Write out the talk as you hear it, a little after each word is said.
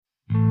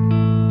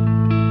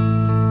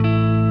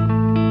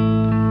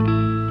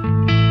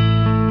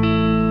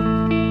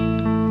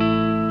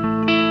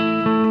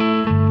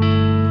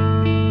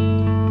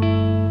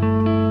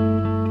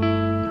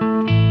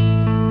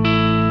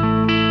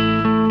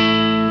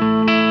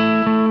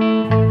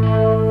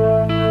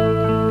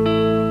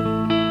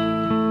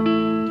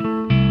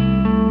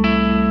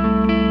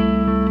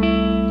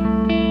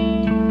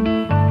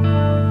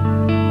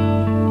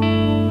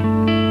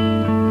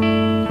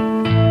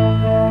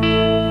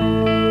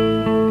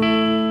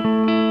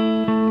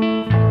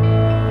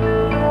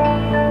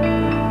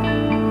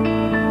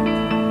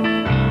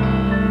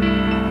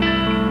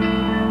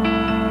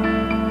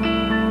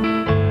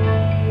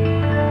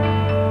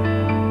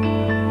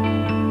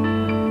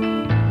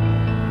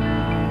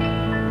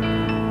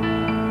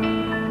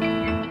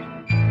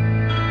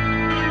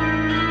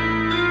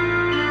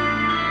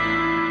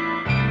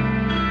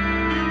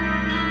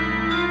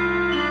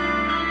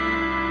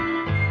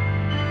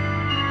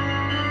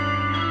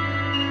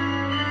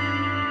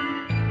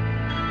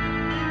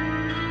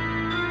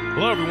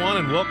Hello, everyone,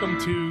 and welcome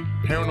to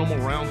Paranormal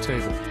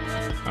Roundtable.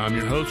 I'm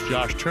your host,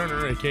 Josh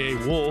Turner, a.k.a.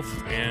 Wolf,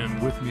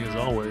 and with me, as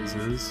always,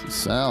 is...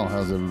 Sal.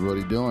 How's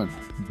everybody doing?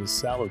 The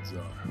Salad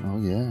Czar. Oh,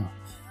 yeah.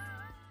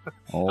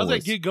 How's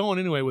that gig going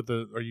anyway with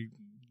the... Are you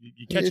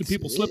catching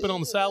people slipping on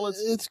the salads?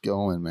 It's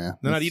going, man.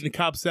 They're not eating a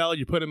Cobb salad,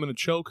 you put them in a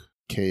choke?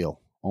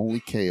 Kale. Only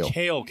kale.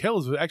 Kale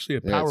is actually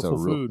a powerful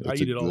food. I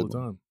eat it all the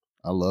time.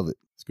 I love it.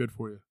 It's good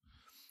for you.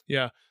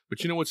 Yeah,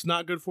 but you know what's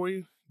not good for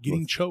you?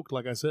 Getting choked,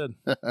 like I said,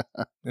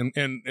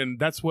 and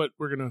that's what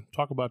we're gonna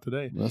talk about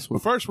today.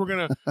 But first, we're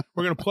gonna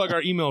plug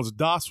our emails: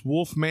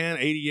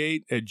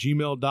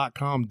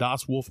 doswolfman88@gmail.com,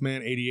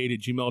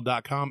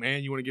 doswolfman88@gmail.com,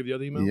 and you want to give the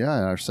other email?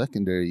 Yeah, our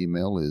secondary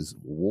email is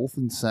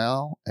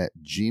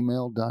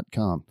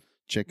wolfandsal@gmail.com.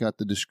 Check out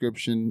the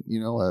description,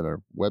 at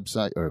our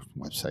website, our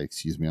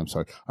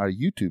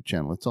YouTube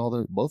channel. It's all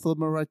there. Both of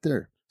them are right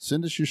there.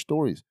 Send us your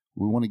stories.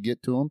 We want to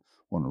get to them,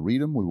 want to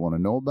read them, we want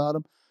to know about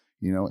them.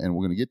 And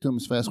we're going to get to them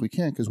as fast as we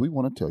can because we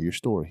want to tell your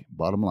story.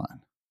 Bottom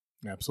line.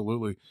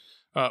 Absolutely.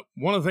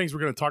 One of the things we're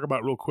going to talk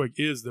about real quick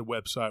is the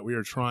website. We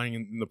are trying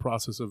in the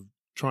process of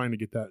trying to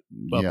get that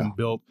up and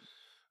built.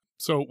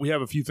 So we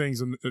have a few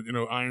things,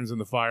 irons in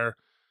the fire.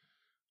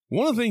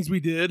 One of the things we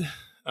did,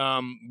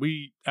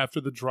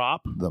 after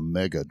the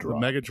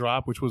mega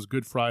drop, which was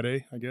Good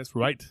Friday, I guess,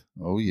 right?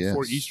 Oh, yes.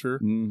 Before Easter.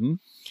 Mm-hmm.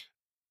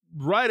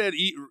 Right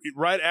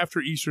after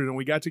Easter, and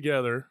we got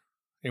together.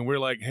 And we're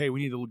like, hey, we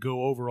need to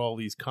go over all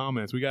these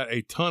comments. We got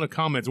a ton of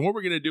comments. And what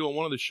we're going to do on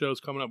one of the shows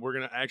coming up, we're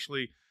going to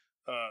actually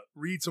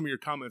read some of your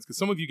comments. Because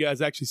some of you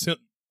guys actually sent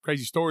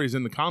crazy stories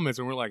in the comments.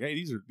 And we're like, hey,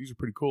 these are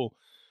pretty cool.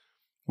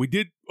 We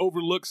did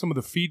overlook some of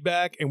the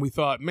feedback. And we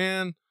thought,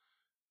 man,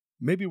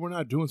 maybe we're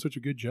not doing such a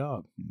good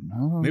job.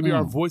 Maybe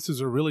our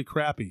voices are really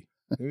crappy.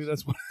 Maybe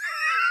that's what,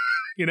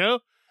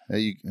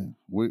 Hey,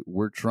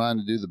 we're trying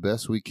to do the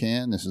best we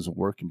can. This is a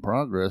work in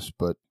progress,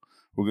 but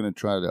we're going to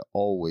try to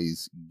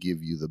always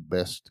give you the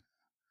best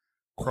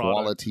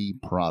quality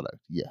product.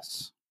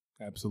 Yes.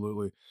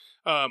 Absolutely.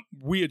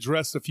 We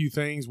addressed a few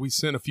things. We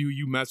sent a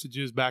few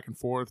messages back and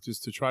forth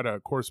just to try to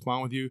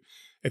correspond with you.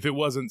 If it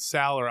wasn't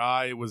Sal or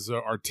I, it was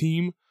our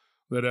team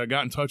that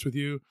got in touch with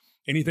you.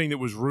 Anything that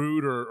was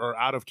rude or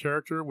out of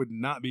character would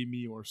not be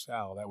me or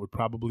Sal. That would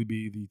probably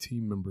be the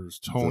team members,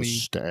 Tony, the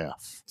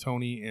staff,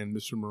 Tony and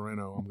Mr.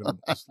 Moreno. I'm going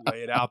to just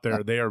lay it out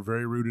there. They are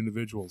very rude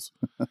individuals.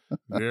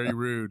 Very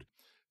rude.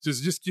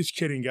 Just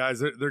kidding, guys.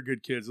 They're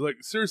good kids.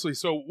 Look, seriously.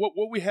 So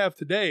what we have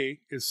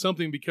today is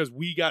something because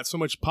we got so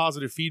much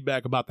positive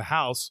feedback about the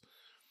house.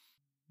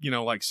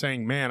 Like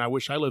saying, "Man, I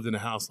wish I lived in a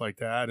house like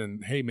that."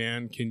 And hey,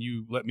 man, can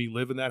you let me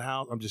live in that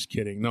house? I'm just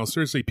kidding. No,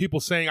 seriously.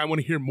 People saying, "I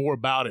want to hear more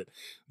about it."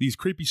 These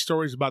creepy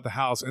stories about the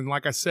house. And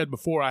like I said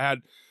before, I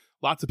had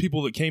lots of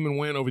people that came and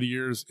went over the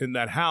years in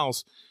that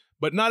house.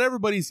 But not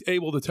everybody's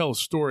able to tell a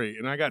story.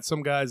 And I got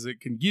some guys that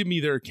can give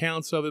me their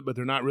accounts of it, but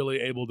they're not really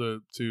able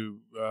to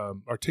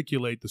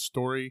articulate the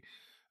story.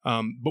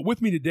 But with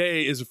me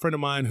today is a friend of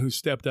mine who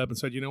stepped up and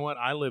said, you know what?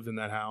 I lived in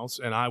that house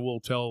and I will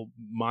tell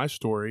my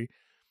story.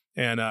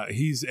 And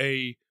he's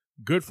a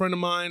good friend of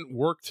mine,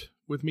 worked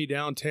with me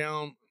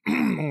downtown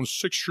on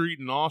 6th Street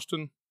in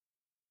Austin.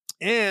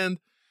 And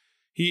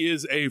he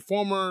is a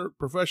former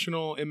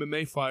professional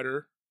MMA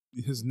fighter.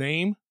 His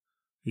name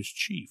is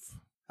Chief.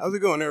 How's it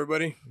going,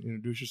 everybody?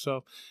 Introduce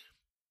yourself.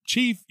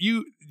 Chief,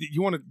 you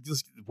want to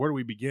just, where do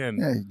we begin?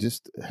 Well,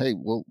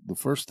 the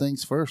first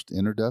things first,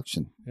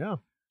 introduction. Yeah.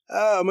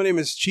 My name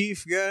is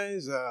Chief,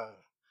 guys.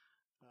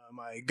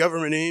 My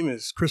government name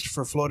is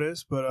Christopher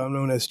Flores, but I'm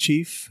known as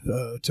Chief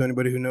to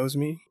anybody who knows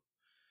me.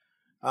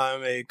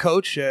 I'm a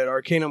coach at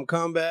Arcanum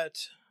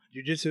Combat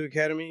Jiu-Jitsu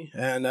Academy,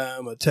 and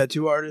I'm a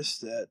tattoo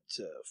artist at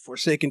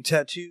Forsaken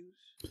Tattoos.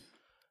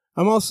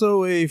 I'm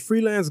also a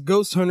freelance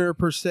ghost hunter,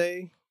 per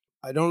se.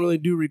 I don't really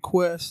do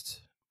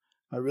requests.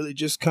 I really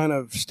just kind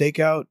of stake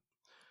out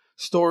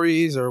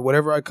stories or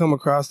whatever I come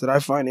across that I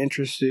find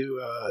interesting.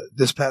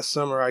 This past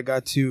summer, I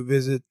got to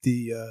visit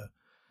the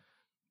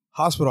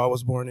hospital I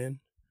was born in,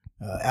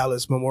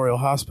 Alice Memorial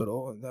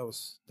Hospital, and that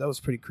was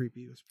pretty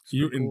creepy. It was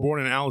cool. Born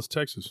in Alice,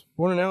 Texas.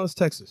 Born in Alice,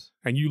 Texas,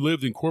 and you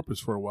lived in Corpus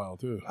for a while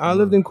too. I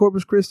lived in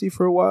Corpus Christi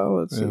for a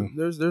while.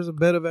 There's a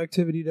bed of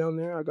activity down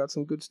there. I got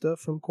some good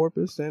stuff from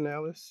Corpus and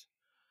Alice.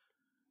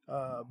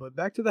 But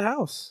back to the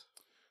house.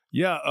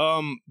 Yeah,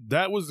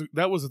 that was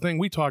the thing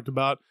we talked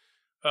about.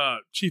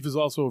 Chief is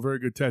also a very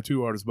good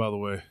tattoo artist, by the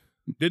way.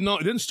 It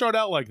didn't start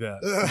out like that.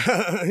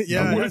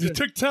 It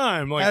took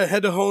time. I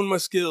had to hone my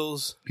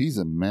skills. He's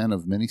a man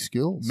of many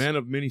skills. Man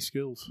of many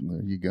skills.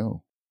 There you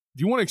go.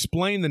 Do you want to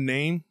explain the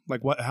name,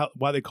 like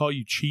why they call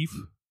you Chief?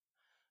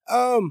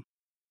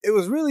 It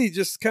was really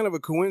just kind of a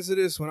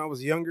coincidence. When I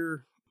was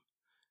younger,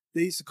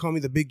 they used to call me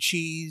the Big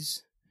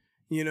Cheese,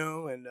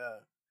 and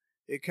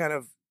it kind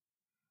of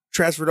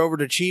transferred over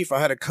to Chief.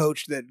 I had a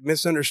coach that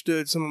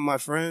misunderstood some of my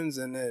friends,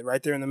 and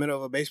right there in the middle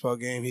of a baseball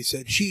game, he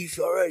said, "Chief,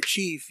 all right,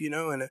 Chief,"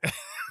 and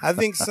I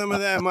think some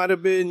of that might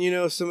have been,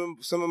 some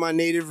of my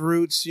native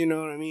roots. You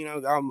know what I mean?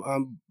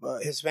 I'm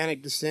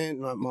Hispanic descent.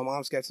 My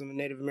mom's got some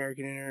Native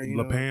American in her.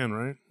 Lapan,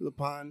 right?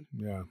 Lapan.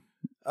 Yeah.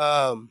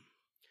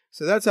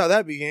 So that's how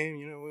that began.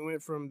 You know, we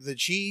went from the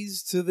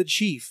cheese to the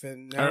chief,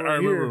 and now I we're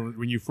remember here.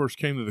 when you first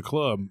came to the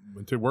club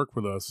to work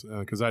with us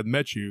because I'd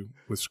met you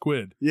with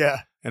Squid,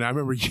 Yeah. and I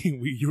remember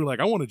you were like,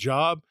 "I want a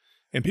job,"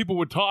 and people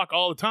would talk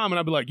all the time, and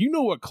I'd be like, "You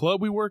know what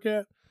club we work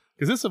at?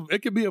 Because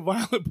it could be a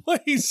violent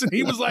place." And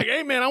he was like,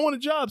 "Hey man, I want a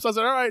job." So I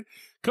said, "All right,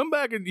 come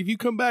back, and if you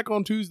come back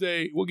on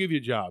Tuesday, we'll give you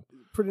a job."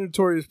 Pretty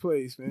notorious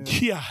place, man.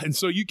 Yeah, and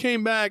so you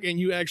came back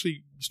and you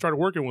actually started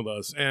working with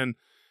us, and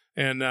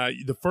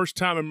the first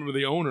time I remember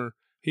the owner.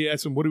 He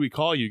asked him, "What do we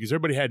call you?" Because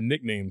everybody had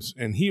nicknames,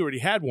 and he already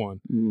had one.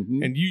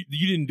 Mm-hmm. And you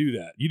didn't do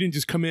that. You didn't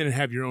just come in and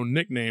have your own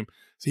nickname.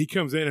 So he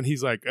comes in and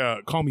he's like,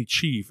 "Call me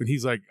Chief." And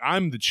he's like,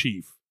 "I'm the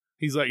chief."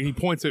 He's like, and he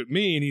points at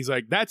me and he's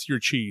like, "That's your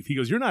chief." He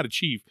goes, "You're not a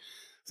chief."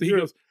 So he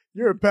goes,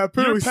 You're a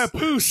papoose. "You're a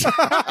papoose."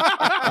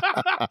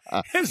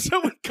 And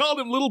someone called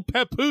him Little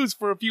Papoose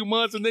for a few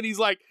months, and then he's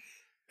like,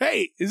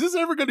 "Hey, is this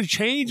ever going to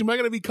change? Am I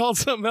going to be called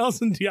something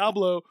else in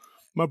Diablo?"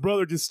 My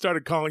brother just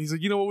started calling. He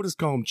said, "You know what? We'll just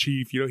call him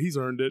Chief. You know, he's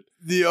earned it."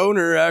 The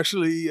owner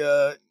actually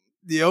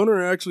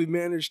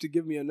managed to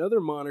give me another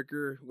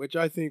moniker, which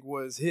I think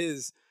was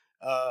his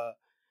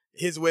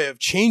way of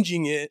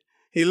changing it.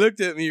 He looked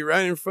at me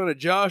right in front of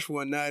Josh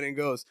one night and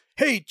goes,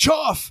 "Hey,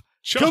 Choff,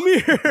 come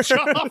here."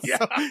 Choff,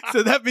 yeah.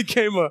 So that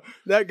became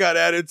that got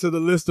added to the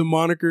list of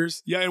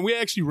monikers. Yeah, and we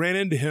actually ran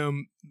into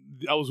him.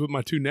 I was with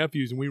my two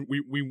nephews, and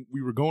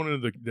we were going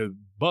into the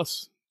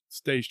bus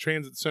stage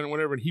transit center,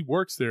 whatever, and he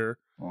works there.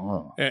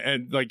 Oh.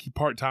 And like he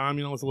part-time,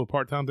 you know, it's a little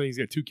part-time thing. He's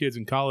got 2 kids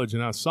in college,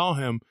 and I saw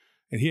him,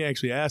 and he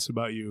actually asked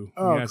about you.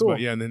 Oh, he asked cool.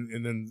 about, and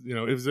then you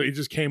know, it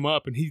just came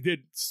up, and he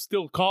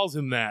still calls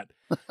him that.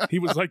 He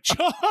was like,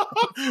 "Chuck."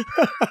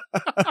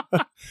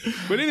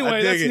 But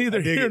anyway, that's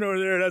neither here nor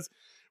there. That's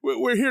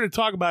we're here to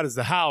talk about is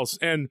the house,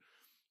 and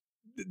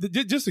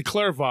just to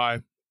clarify,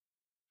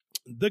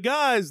 the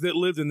guys that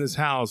lived in this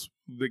house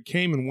that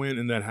came and went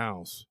in that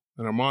house,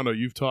 and Armando,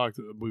 we've talked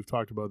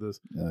about this.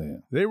 Oh yeah,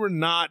 they were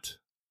not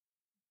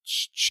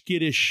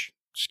skittish,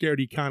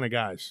 scaredy kind of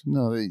guys.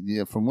 No,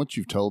 from what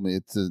you've told me,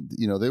 it's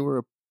they were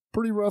a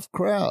pretty rough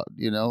crowd,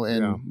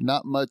 and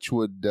not much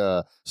would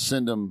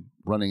send them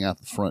running out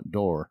the front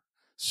door.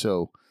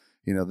 So,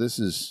 this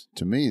is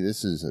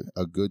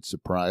a good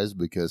surprise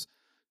because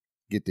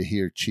get to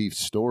hear Chief's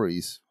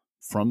stories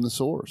from the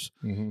source.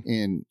 Mm-hmm.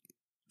 And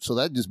so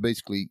that just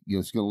basically,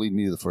 it's going to lead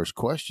me to the first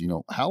question.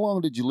 How long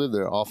did you live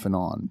there off and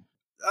on?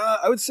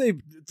 I would say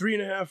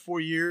 3.5, 4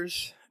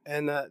 years.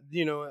 And,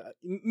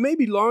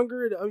 maybe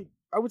longer.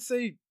 I would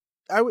say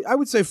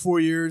 4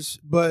 years,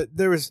 but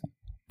there was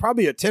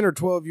probably a 10 or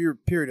 12 year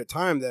period of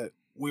time that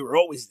we were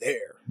always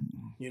there.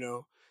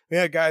 We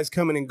had guys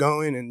coming and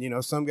going,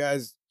 and, some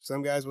guys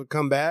would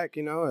come back,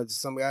 and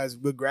some guys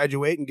would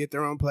graduate and get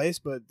their own place,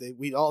 but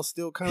we'd all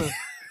still kind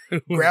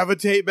of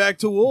gravitate back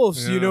to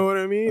Wolves. Yeah. You know what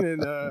I mean?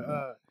 And,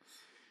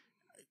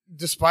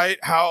 despite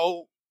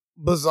how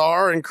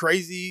bizarre and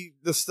crazy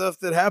the stuff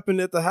that happened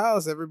at the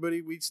house,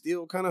 we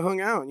still kind of hung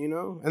out,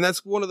 and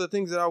that's one of the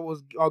things that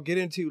I'll get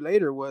into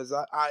later was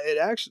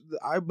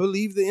I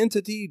believe the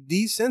entity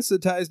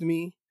desensitized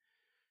me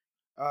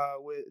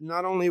with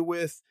not only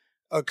with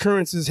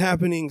occurrences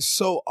happening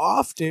so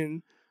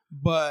often,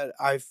 but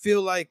I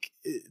feel like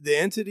the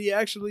entity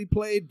actually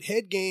played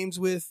head games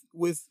with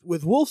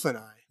Wolf and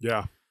I.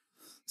 Yeah.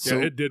 So,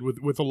 it did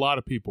with a lot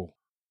of people.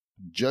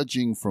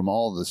 Judging from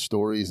all the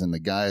stories and the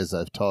guys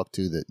I've talked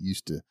to that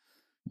used to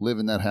live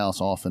in that house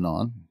off and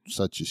on,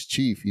 such as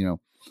Chief,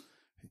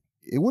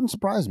 it wouldn't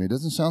surprise me. It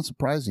doesn't sound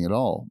surprising at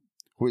all,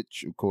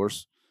 which, of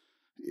course,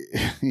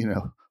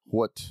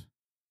 what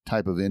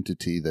type of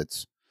entity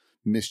that's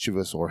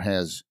mischievous or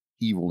has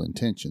evil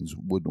intentions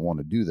wouldn't want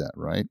to do that,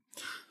 right?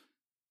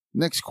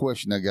 Next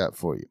question I got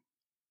for you.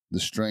 The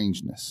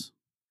strangeness.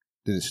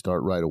 Did it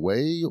start right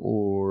away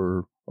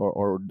or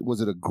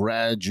was it a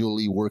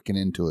gradually working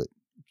into it?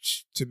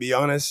 To be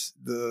honest,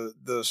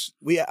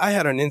 I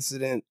had an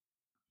incident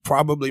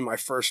probably my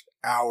first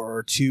hour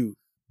or two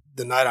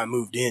the night I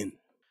moved in.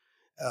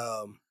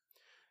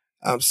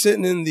 I'm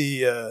sitting in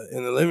the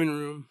living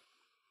room.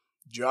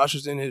 Josh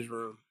is in his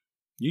room.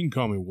 You can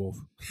call me Wolf.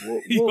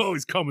 You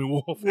always call me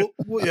Wolf.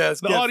 Yes,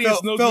 the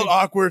audience felt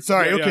awkward.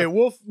 Sorry. Yeah, okay, yeah.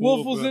 Wolf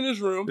was in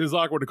his room. It's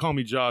awkward to call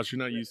me Josh. You're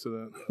not used to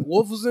that.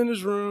 Wolf was in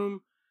his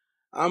room.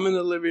 I'm in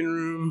the living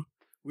room.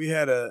 We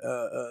had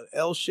a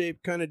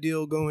L-shaped kind of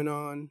deal going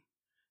on.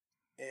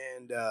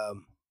 And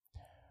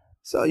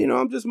so,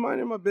 I'm just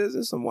minding my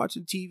business. I'm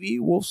watching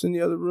TV. Wolf's in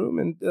the other room.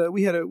 And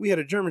we had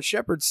a German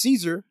Shepherd,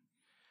 Caesar.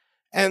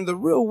 And the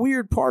real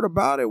weird part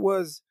about it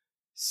was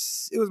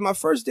my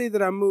first day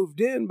that I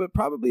moved in, but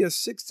probably a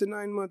 6 to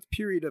 9 month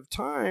period of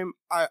time,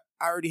 I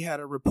already had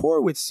a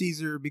rapport with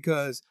Caesar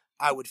because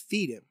I would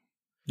feed him.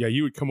 Yeah,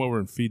 you would come over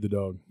and feed the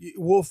dog.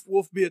 Wolf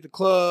be at the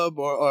club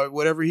or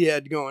whatever he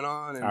had going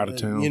on. And, out of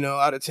town.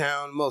 Out of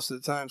town most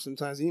of the time.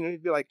 Sometimes,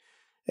 he'd be like,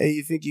 "Hey,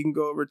 you think you can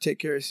go over and take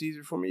care of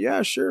Caesar for me?"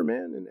 "Yeah, sure,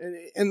 man."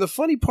 And the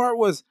funny part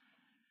was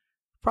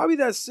probably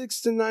that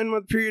 6 to 9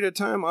 month period of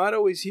time, I'd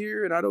always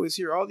hear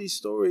all these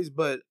stories,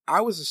 but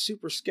I was a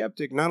super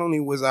skeptic. Not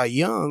only was I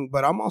young,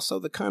 but I'm also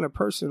the kind of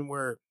person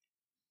where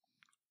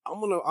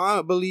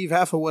I believe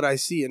half of what I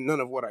see and none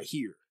of what I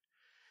hear.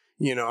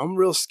 You know, I'm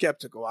real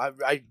skeptical.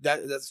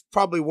 That's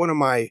probably one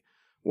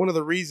of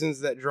the reasons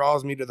that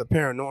draws me to the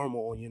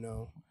paranormal, you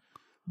know.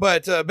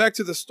 But back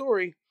to the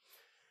story.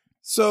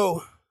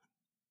 So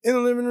in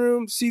the living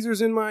room,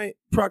 Caesar's in my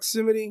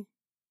proximity.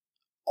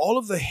 All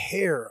of the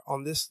hair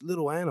on this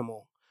little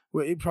animal,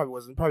 well, he probably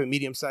wasn't, probably a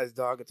medium-sized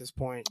dog at this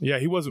point. Yeah,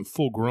 he wasn't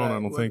full grown, I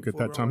don't think, at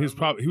that time.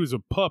 He was a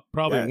pup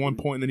probably at one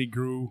point, and then he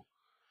grew.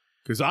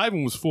 Because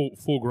Ivan was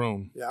full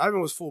grown. Yeah,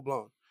 Ivan was full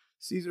blown.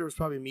 Caesar was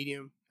probably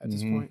medium at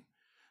this point.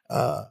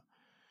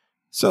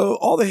 So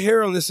all the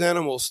hair on this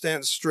animal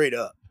stands straight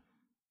up.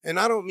 And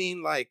I don't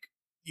mean like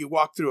you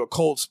walk through a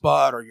cold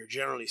spot or you're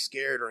generally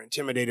scared or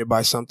intimidated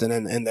by something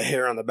and the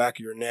hair on the back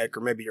of your neck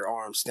or maybe your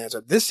arm stands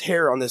up. This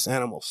hair on this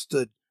animal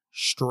stood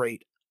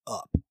straight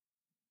up.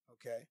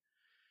 Okay.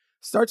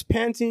 Starts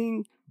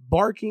panting,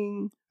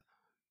 barking,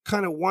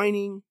 kind of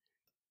whining,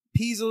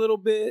 pees a little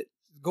bit,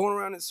 going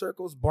around in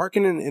circles,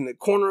 barking in the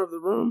corner of the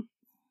room.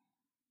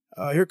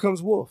 Here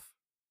comes Wolf.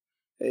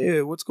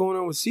 Hey, what's going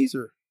on with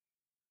Caesar?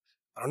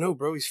 I don't know,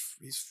 bro. He's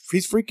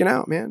freaking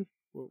out, man.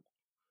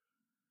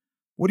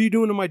 What are you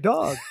doing to my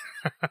dog?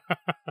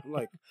 I'm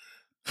like,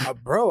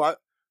 bro,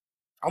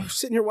 I'm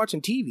sitting here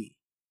watching TV.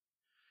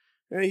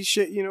 And he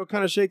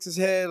kind of shakes his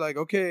head like,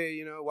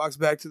 okay, walks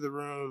back to the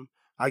room.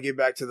 I get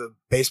back to the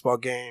baseball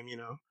game,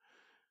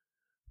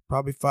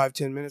 Probably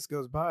 5-10 minutes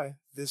goes by.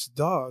 This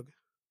dog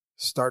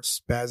starts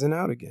spazzing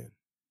out again.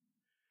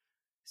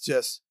 It's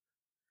just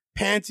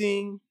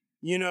panting,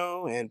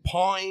 and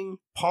pawing,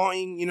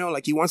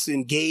 like he wants to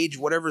engage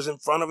whatever's in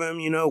front of him,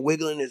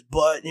 wiggling his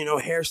butt,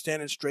 hair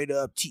standing straight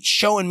up,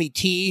 showing me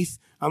teeth.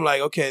 I'm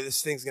like, okay,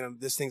 this thing's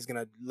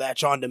gonna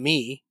latch on to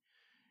me.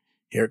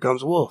 Here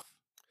comes Wolf.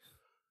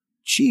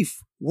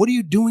 Chief, what are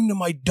you doing to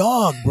my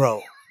dog,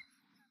 bro?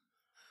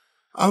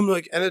 I'm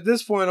like, and at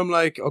this point, I'm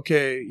like,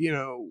 okay,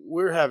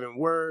 we're having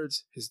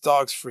words. His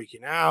dog's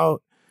freaking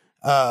out.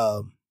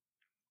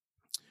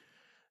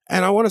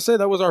 And I want to say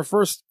that was our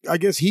first, I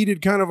guess,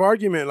 heated kind of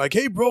argument. Like,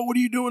 hey, bro, what are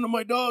you doing to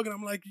my dog? And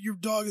I'm like, your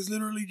dog is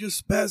literally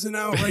just spazzing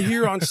out right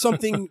here on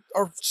something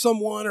or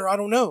someone, or I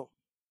don't know.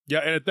 Yeah,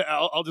 and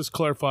I'll just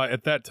clarify.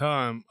 At that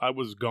time, I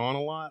was gone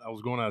a lot. I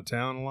was going out of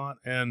town a lot.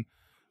 And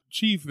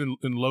Chief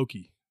and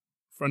Loki,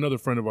 for another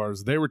friend of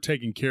ours, they were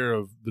taking care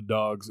of the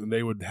dogs, and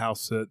they would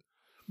house sit.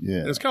 Yeah.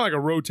 And it's kind of like a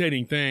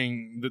rotating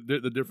thing.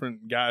 The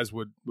different guys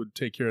would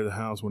take care of the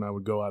house when I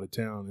would go out of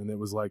town. And it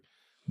was like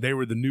they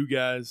were the new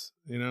guys,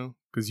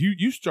 because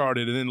you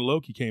started and then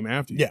Loki came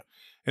after you. Yeah.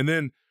 And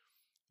then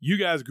you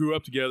guys grew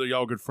up together,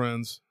 y'all good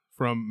friends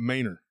from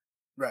Maynard.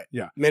 Right.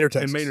 Yeah. Maynard,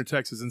 Texas. In Maynard,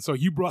 Texas. And so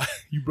you brought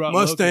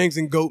Mustangs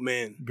Loki. and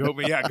Goatman.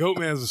 Goatman. Yeah,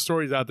 Goatman's the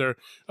stories out there.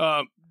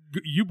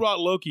 You brought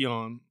Loki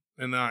on,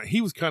 and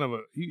he was kind of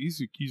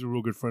he's a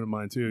real good friend of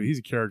mine too. He's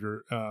a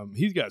character.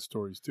 He's got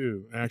stories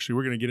too. Actually,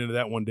 we're going to get into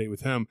that one day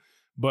with him.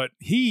 But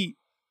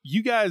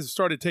you guys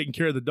started taking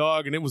care of the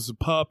dog, and it was a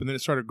pup, and then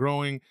it started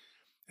growing.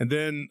 And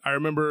then I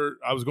remember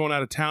I was going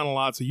out of town a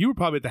lot, so you were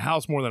probably at the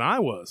house more than I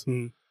was.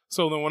 Mm.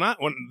 So then when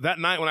that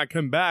night when I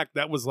come back,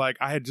 that was like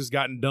I had just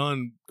gotten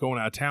done going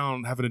out of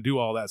town, having to do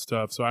all that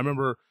stuff. So I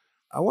remember,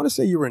 I want to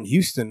say you were in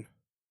Houston.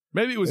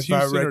 Maybe it was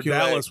Houston or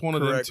Dallas, one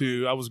of them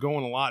two. I was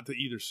going a lot to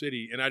either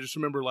city, and I just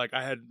remember like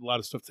I had a lot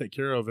of stuff to take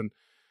care of,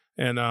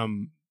 and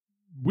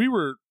we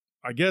were,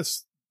 I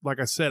guess,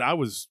 like I said, I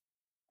was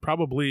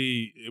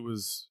probably it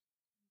was.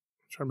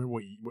 I'm trying to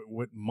remember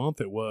what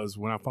month it was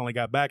when I finally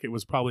got back. It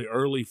was probably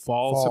early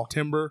fall.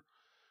 September.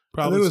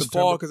 Probably it was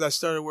fall because I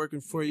started working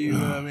for you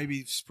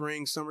maybe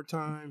spring,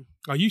 summertime.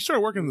 Oh, you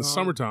started working in the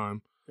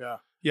summertime. Yeah.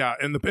 Yeah,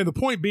 and the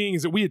point being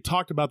is that we had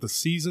talked about the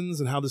seasons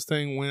and how this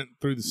thing went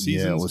through the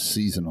seasons. Yeah, it was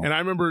seasonal. And I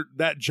remember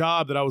that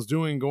job that I was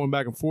doing going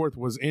back and forth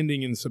was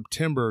ending in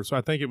September. So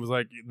I think it was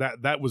like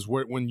that was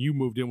when you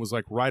moved in was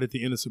like right at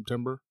the end of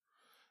September.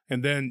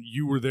 And then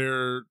you were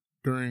there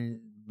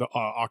during the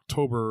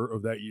October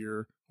of that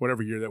year.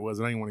 Whatever year that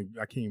was, I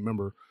can't even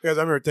remember. Yeah, I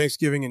remember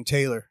Thanksgiving in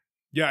Taylor.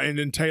 Yeah, and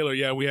in Taylor,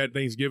 yeah, we had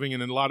Thanksgiving,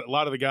 and then a lot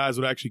of the guys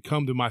would actually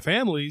come to my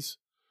families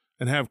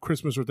and have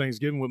Christmas or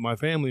Thanksgiving with my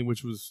family,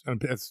 which was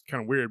that's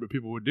kind of weird, but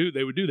people would do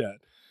that,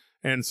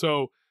 and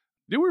so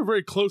they were a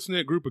very close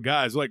knit group of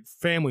guys, like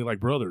family, like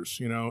brothers,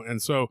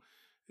 and so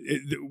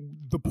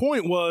the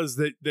point was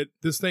that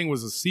this thing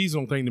was a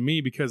seasonal thing to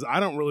me because I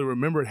don't really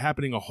remember it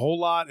happening a whole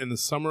lot in the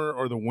summer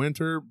or the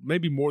winter,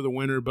 maybe more the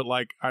winter, but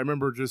like I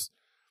remember just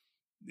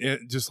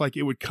like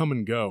it would come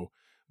and go.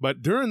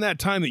 But during that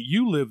time that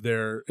you lived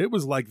there, it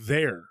was like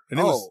there, and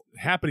it was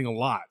happening a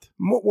lot.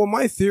 Well,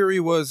 my theory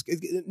was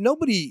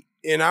nobody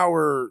in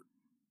our,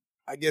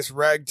 I guess,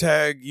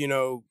 ragtag,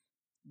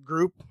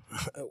 group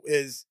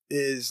is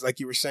like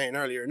you were saying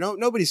earlier.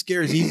 Nobody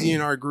scares easy in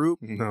our group.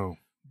 No.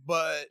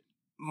 But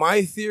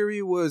my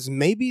theory was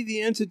maybe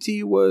the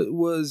entity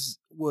was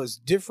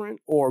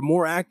different or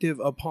more active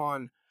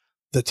upon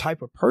the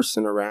type of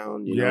person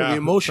around, you know, Yeah, the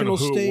emotional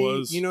kind of who it state,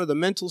 was. you know, the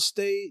mental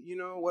state, you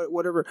know,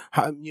 whatever.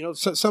 You know,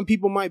 some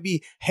people might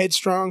be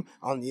headstrong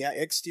on the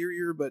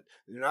exterior, but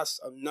they're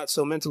not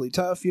so mentally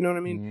tough. You know what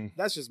I mean? Mhm.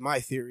 That's just my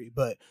theory.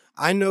 But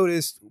I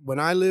noticed when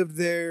I lived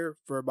there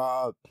for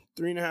about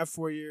 3.5,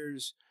 4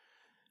 years,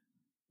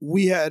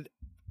 we had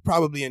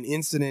probably an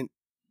incident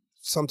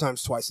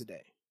sometimes twice a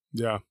day.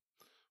 Yeah.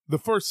 The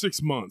first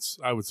 6 months,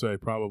 I would say,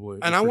 probably.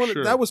 And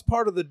that was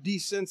part of the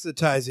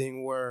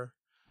desensitizing where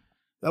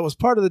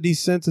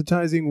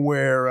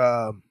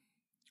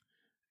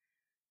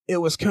it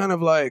was kind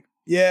of like,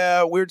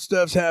 yeah, weird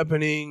stuff's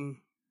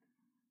happening.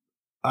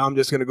 I'm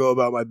just going to go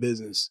about my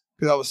business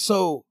because I was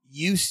so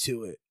used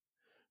to it.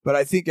 But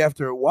I think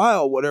after a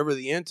while, whatever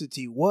the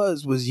entity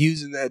was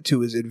using that to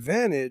his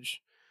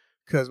advantage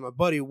because my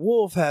buddy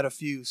Wolf had a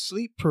few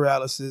sleep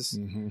paralysis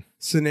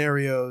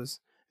scenarios.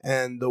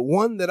 And the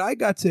one that I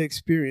got to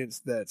experience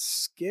that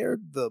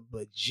scared the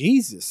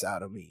bejesus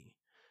out of me,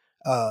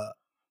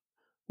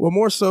 well,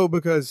 more so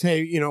because,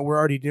 hey, you know, we're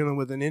already dealing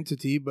with an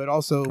entity, but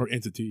also... Or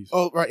entities.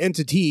 Oh, right,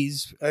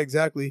 entities,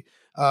 exactly.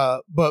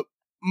 But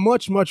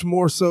much, much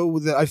more so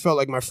that I felt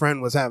like my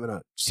friend was having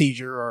a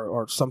seizure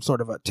or some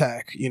sort of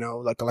attack, you know,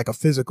 like a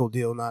physical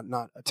deal,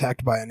 not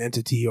attacked by an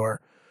entity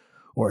or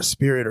a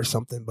spirit or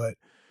something. But,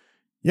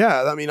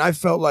 yeah, I mean, I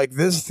felt like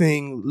this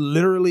thing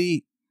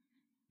literally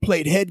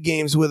played head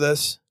games with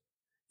us,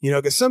 you know,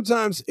 because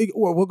sometimes,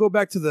 we'll go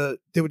back to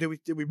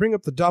did we bring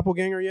up the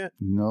doppelganger yet?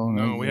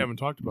 No, we haven't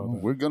talked about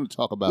that. We're going to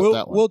talk about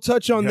that one. We'll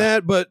touch on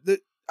that, but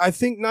I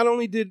think not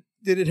only did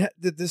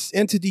this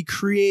entity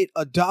create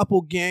a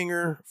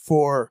doppelganger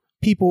for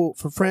people,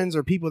 for friends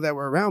or people that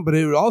were around, but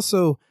it would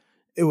also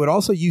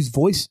use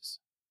voices.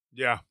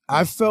 Yeah.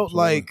 I felt absolutely.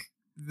 like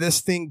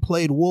this thing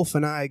played Wolf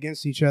and I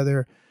against each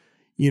other.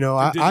 You know,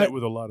 I did that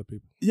with a lot of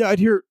people. Yeah, I'd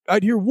hear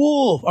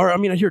Wolf,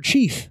 I'd hear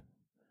Chief.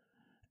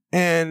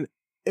 And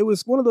it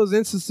was one of those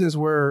instances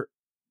where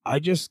I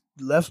just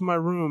left my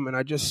room and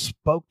I just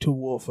spoke to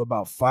Wolf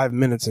about 5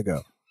 minutes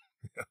ago.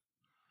 Yeah.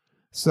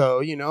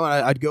 So, you know,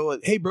 I'd go,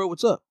 hey, bro,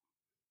 what's up?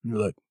 And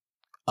you're like,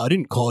 I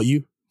didn't call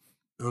you.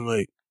 I'm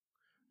like,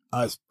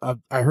 I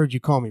heard you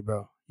call me,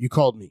 bro. You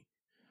called me.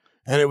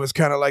 And it was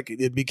kind of like,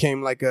 it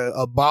became like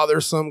a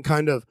bothersome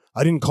kind of,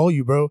 I didn't call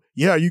you, bro.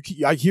 Yeah,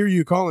 I hear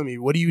you calling me.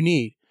 What do you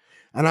need?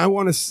 And I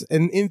want to,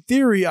 and in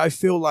theory, I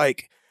feel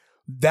like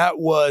that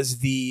was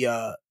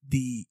the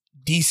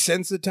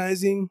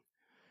desensitizing.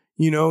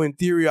 You know, in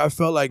theory, I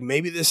felt like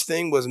maybe this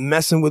thing was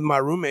messing with my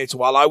roommates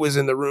while I was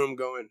in the room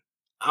going,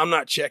 I'm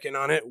not checking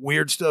on it.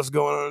 Weird stuff's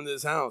going on in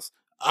this house.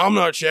 I'm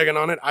not checking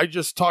on it. I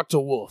just talked to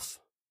Wolf,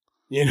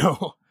 you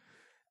know?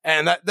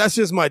 And that's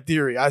just my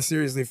theory. I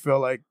seriously feel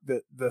like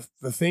the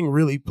thing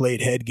really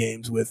played head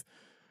games with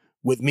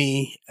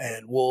me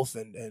and Wolf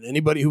and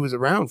anybody who was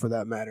around for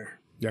that matter.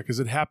 Yeah, because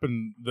it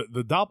happened,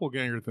 the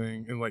doppelganger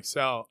thing, and like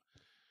Sal,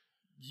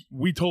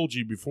 we told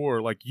you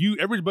before, like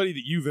everybody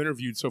that you've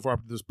interviewed so far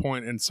up to this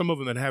point, and some of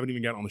them that haven't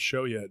even gotten on the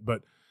show yet,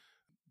 but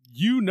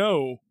you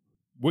know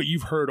what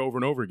you've heard over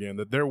and over again,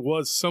 that there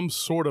was some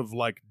sort of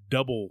like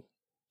double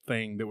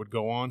thing that would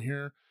go on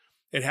here.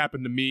 It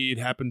happened to me. It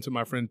happened to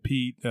my friend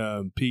Pete.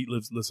 Pete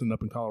lives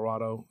up in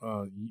Colorado.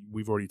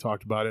 We've already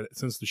talked about it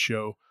since the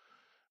show.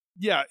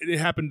 Yeah, it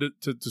happened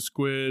to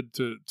Squid,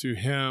 to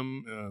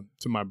him,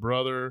 to my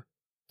brother,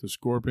 to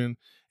Scorpion.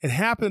 It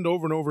happened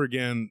over and over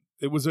again.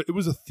 It was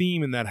a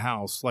theme in that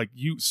house. Like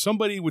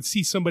somebody would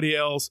see somebody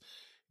else,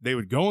 they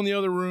would go in the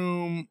other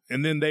room,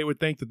 and then they would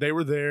think that they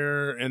were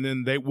there, and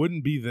then they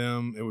wouldn't be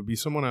them. It would be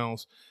someone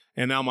else.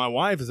 And now my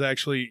wife has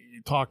actually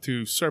talked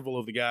to several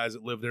of the guys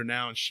that live there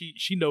now, and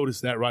she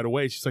noticed that right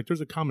away. She's like,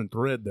 there's a common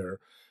thread there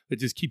that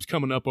just keeps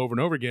coming up over and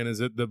over again, is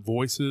that the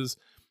voices,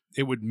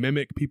 it would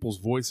mimic people's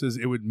voices.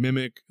 It would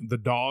mimic the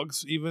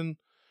dogs even.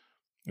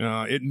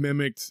 It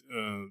mimicked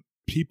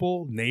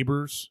people,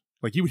 neighbors.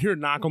 Like you would hear a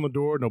knock on the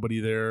door,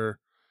 nobody there.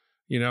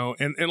 You know,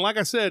 and like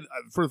I said,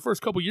 for the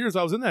first couple of years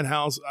I was in that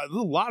house, a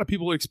lot of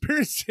people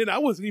experienced it. I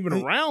wasn't even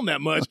around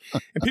that much.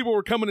 And people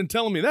were coming and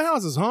telling me, that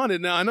house is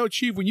haunted. Now, I know,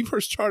 Chief, when you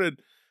first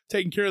started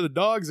taking care of the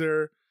dogs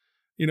there,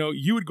 you know,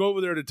 you would go over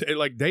there to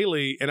like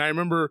daily. And I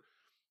remember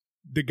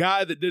the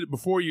guy that did it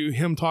before you,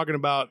 him talking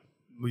about,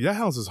 well, that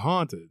house is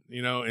haunted,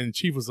 you know, and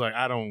Chief was like,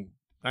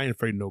 I ain't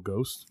afraid of no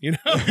ghosts, you know.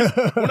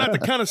 We're not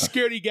the kind of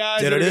scaredy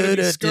guys that are going to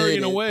be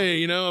scurrying away,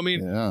 you know. I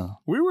mean,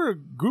 we were a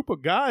group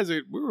of guys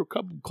we were a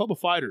club of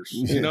fighters,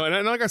 you know.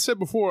 And like I said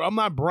before, I'm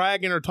not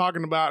bragging or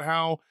talking about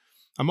how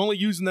I'm only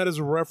using that as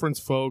a reference,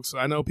 folks.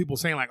 I know people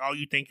saying like, "Oh,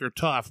 you think you're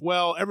tough?"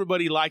 Well,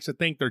 everybody likes to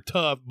think they're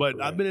tough, but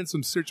right. I've been in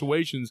some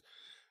situations,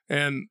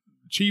 and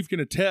Chief can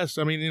attest.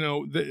 I mean, you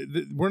know,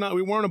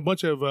 we weren't a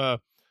bunch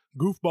of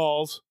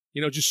goofballs.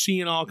 You know, just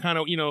seeing all kind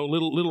of, you know,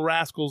 little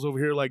rascals over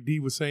here, like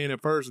Dee was saying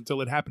at first, until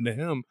it happened to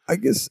him. I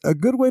guess a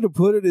good way to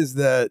put it is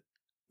that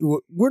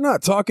we're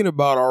not talking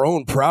about our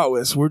own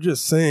prowess. We're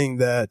just saying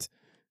that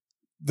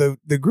the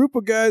group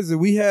of guys that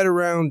we had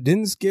around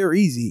didn't scare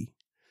easy.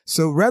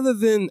 So rather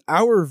than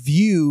our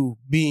view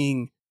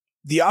being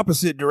the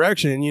opposite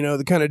direction, you know,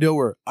 the kind of deal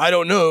where I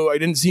don't know, I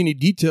didn't see any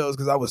details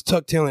because I was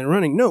tuck-tailing and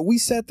running. No, we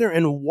sat there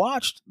and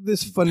watched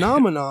this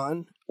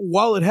phenomenon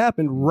while it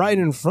happened right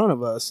in front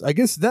of us. I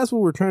guess that's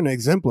what we're trying to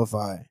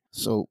exemplify.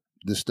 So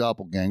this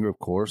doppelganger, of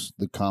course,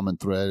 the common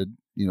thread,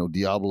 you know,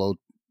 Diablo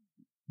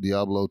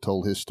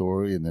told his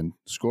story, and then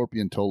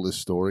Scorpion told his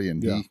story,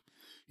 and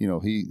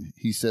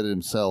he said it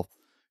himself.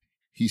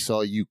 He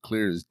saw you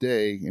clear as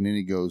day, and then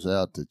he goes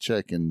out to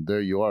check, and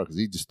there you are, because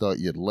he just thought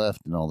you had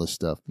left and all this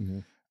stuff. Mm-hmm.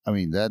 I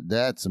mean,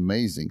 that's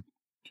amazing.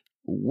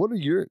 What are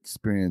your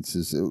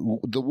experiences?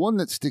 The one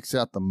that sticks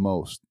out the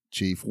most,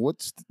 Chief,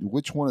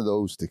 which one of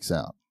those sticks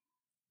out?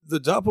 The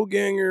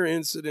doppelganger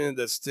incident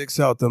that sticks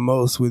out the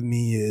most with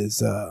me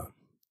is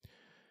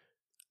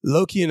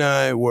Loki and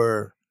I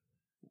were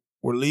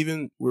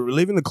leaving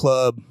the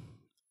club,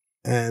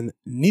 and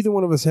neither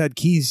one of us had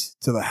keys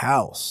to the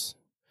house.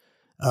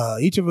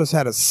 Each of us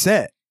had a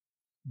set,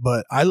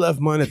 but I left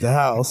mine at the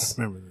house.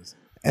 I remember this.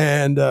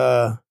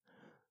 And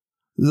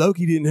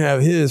Loki didn't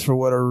have his for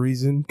whatever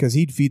reason, because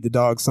he'd feed the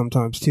dogs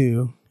sometimes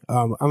too.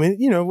 I mean,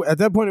 you know, at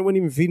that point, it wasn't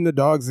even feeding the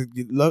dogs.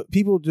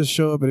 People just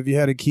show up, and if you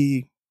had a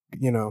key,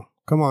 you know,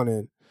 come on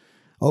in.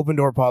 Open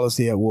door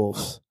policy at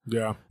Wolf's.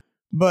 Yeah.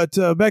 But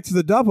back to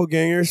the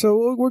doppelganger.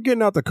 So we're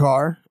getting out the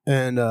car,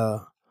 and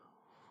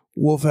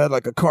Wolf had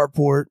like a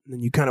carport,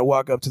 and you kind of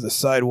walk up to the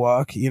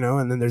sidewalk, you know,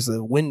 and then there's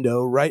a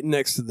window right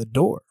next to the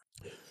door.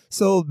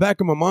 So back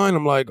in my mind,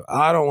 I'm like,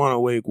 I don't want to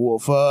wake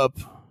Wolf up.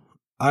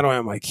 I don't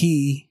have my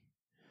key.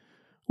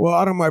 Well,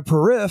 out of my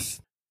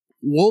periph,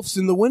 Wolf's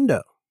in the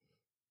window.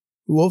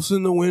 Wolf's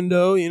in the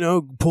window, you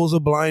know, pulls a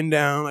blind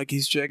down like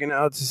he's checking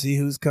out to see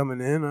who's coming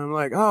in. I'm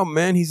like, oh,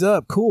 man, he's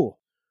up. Cool.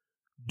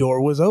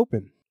 Door was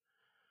open.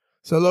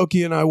 So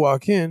Loki and I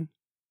walk in.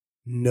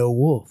 No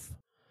Wolf.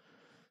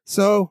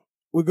 So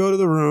we go to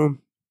the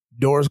room.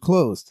 Door's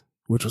closed,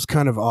 which was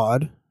kind of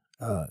odd.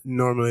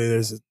 Normally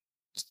there's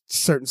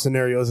certain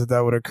scenarios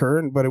that would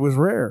occur, but it was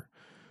rare.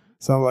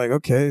 So I'm like,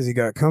 okay, has he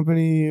got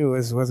company?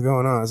 What's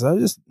going on? So I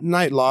just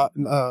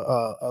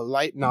a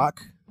light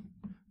knock.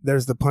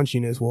 There's the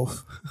punchiness,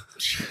 Wolf.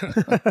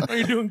 Oh,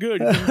 you're doing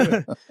good. You're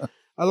doing good.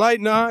 A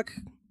light knock.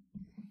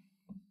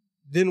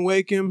 Didn't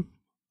wake him.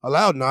 A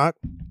loud knock.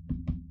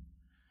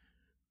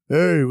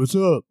 Hey, what's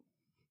up?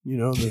 You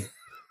know,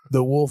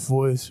 the Wolf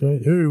voice,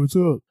 right? Hey, what's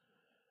up?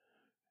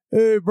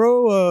 Hey,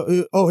 bro.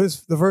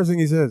 The first thing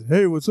he says,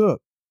 hey, what's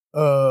up?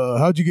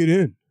 How'd you get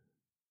in?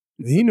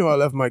 He knew I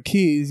left my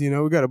keys. You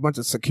know, we got a bunch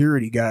of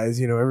security guys.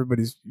 You know,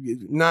 everybody's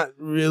not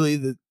really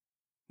the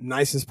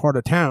nicest part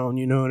of town,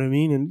 you know what I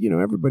mean? And, you know,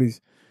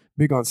 everybody's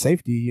big on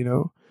safety, you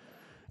know?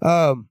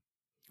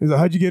 He's like,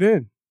 how'd you get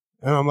in?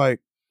 And I'm like,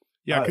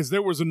 yeah, because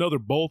there was another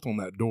bolt on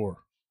that door,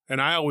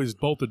 and I always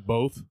bolted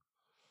both.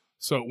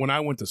 So when I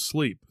went to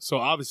sleep, so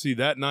obviously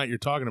that night you're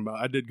talking about,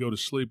 I did go to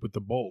sleep with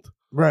the bolt.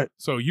 Right.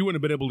 So you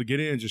wouldn't have been able to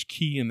get in, just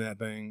key in that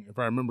thing, if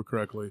I remember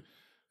correctly.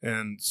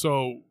 And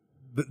so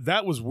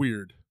that was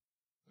weird.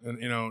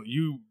 And, you know,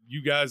 you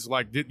guys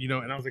like did, you know,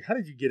 and I was like, how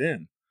did you get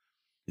in?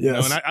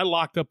 Yes. You know, and I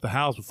locked up the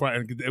house before I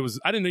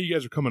didn't know you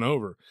guys were coming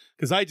over,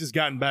 because I had just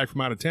gotten back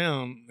from out of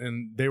town,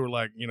 and they were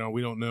like, you know,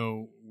 we don't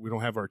know, we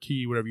don't have our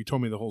key, whatever. You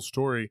told me the whole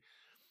story.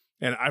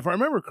 And if I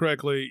remember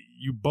correctly,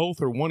 you both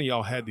or one of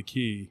y'all had the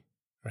key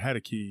or had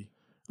a key.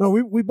 No,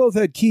 we both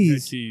had keys. You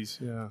had keys,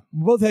 yeah.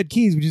 We both had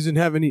keys. We just didn't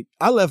have any.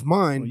 I left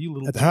mine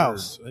at the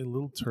house. Hey,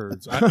 little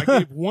turds. I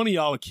gave one of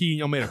y'all a key, and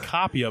y'all made a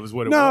copy of is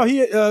what it was.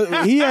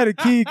 No, he had a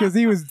key because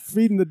he was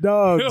feeding the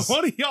dogs.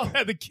 One of y'all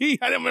had the key.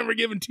 I don't remember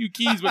giving two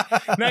keys, but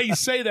now you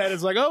say that,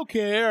 it's like,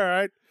 okay, all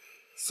right.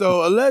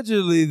 So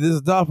allegedly,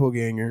 this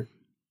doppelganger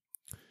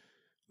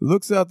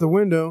looks out the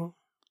window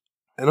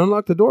and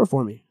unlocked the door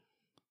for me.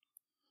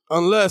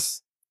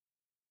 Unless,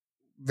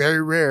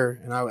 very rare,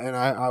 and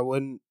I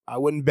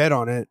wouldn't bet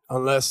on it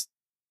unless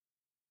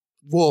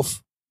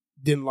Wolf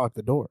didn't lock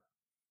the door.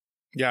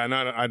 Yeah,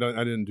 no, I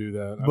didn't do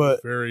that.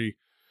 But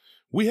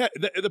we had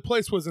the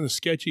place was in a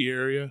sketchy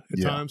area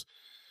at times,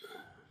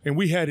 and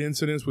we had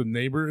incidents with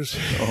neighbors,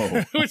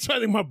 which I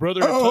think my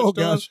brother had touched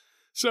on.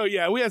 So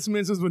yeah, we had some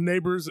incidents with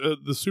neighbors.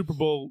 The Super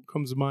Bowl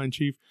comes to mind,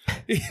 Chief.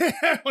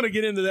 I want to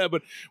get into that,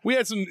 but we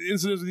had some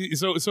incidents.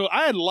 So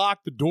I had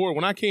locked the door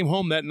when I came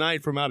home that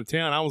night from out of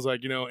town. I was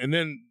like, you know, and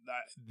then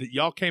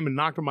y'all came and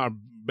knocked on my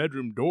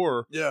bedroom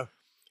door. Yeah,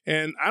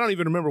 and I don't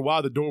even remember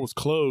why the door was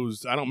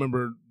closed. I don't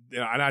remember,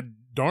 and I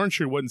darn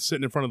sure wasn't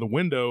sitting in front of the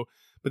window.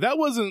 But that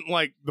wasn't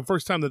like the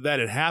first time that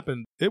had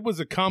happened. It was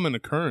a common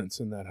occurrence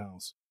in that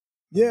house.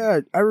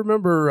 Yeah, I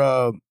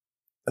remember.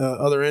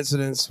 Other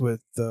incidents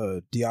with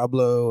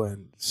Diablo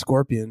and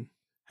Scorpion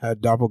had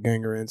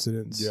doppelganger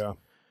incidents. Yeah.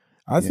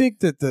 I think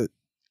that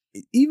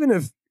even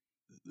if,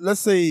 let's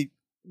say,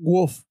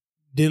 Wolf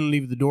didn't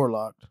leave the door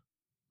locked,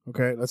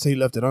 okay, let's say he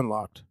left it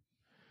unlocked,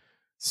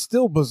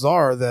 still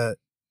bizarre that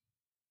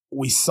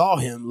we saw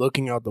him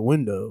looking out the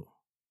window,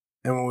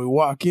 and when we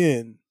walk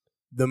in,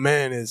 the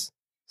man is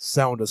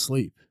sound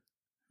asleep.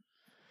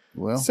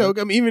 Well, so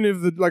I mean, even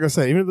if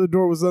the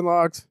door was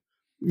unlocked,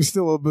 there's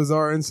still a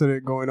bizarre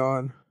incident going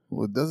on.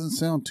 Well, it doesn't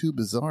sound too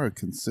bizarre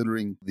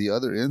considering the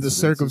other incidents. The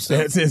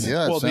circumstances.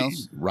 It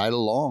sounds right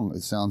along.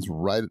 It sounds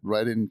right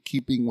in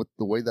keeping with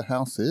the way the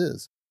house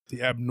is.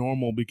 The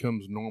abnormal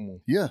becomes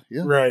normal. Yeah.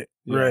 Right.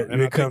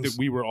 And I think that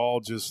we were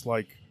all just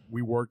like,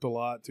 we worked a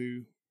lot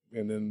too.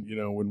 And then,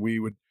 when we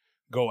would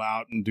go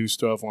out and do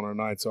stuff on our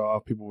nights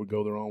off, people would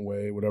go their own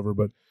way, whatever.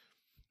 But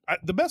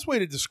the best way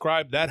to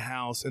describe that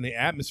house and the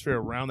atmosphere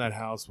around that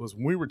house was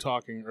when we were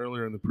talking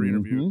earlier in the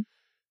pre-interview,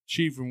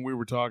 Chief, and we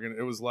were talking,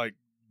 it was like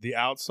The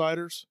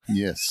Outsiders.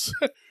 Yes.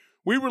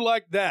 We were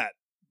like that,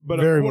 but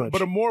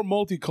a more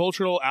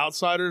multicultural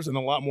outsiders and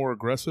a lot more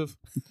aggressive.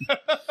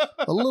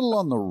 A little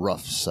on the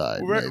rough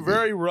side.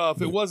 Very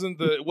rough. It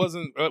wasn't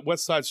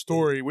West Side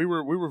Story. We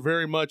were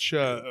very much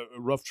a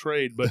rough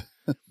trade, but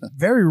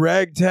very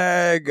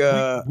ragtag.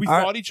 We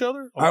fought each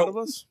other. A lot of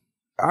us.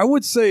 I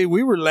would say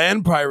we were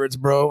land pirates,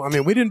 bro. I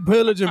mean, we didn't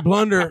pillage and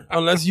plunder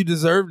unless you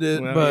deserved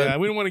it. Well, but yeah,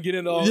 we don't want to get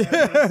into all that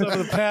stuff of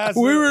the past.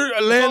 We were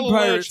land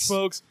pirates,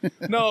 folks.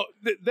 No,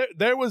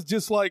 there was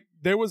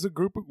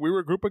we were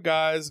a group of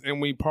guys, and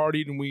we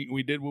partied and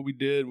we did what we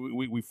did.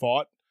 We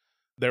fought.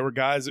 There were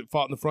guys that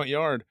fought in the front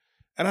yard.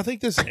 And I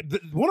think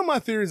one of my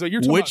theories that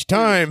you're talking which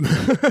time?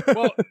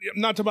 Well,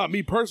 not about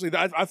me personally.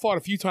 I fought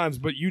a few times,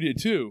 but you did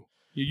too.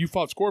 You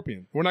fought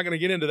Scorpion. We're not going to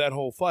get into that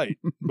whole fight,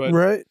 but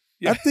right.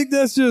 Yeah. I think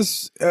that's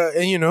just,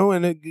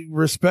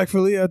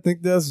 respectfully, I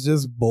think that's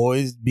just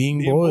boys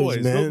being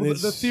boys, man.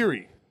 The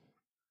theory.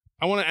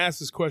 I want to ask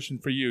this question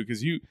for you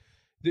because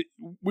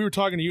we were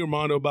talking to you,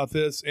 Armando, about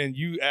this, and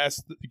you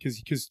asked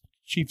because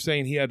Chief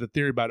saying he had a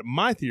theory about it.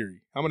 My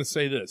theory, I'm going to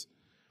say this,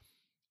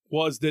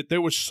 was that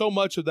there was so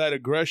much of that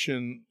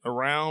aggression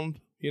around,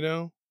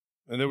 and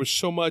there was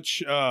so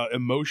much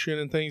emotion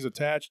and things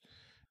attached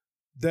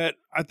that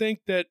I think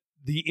that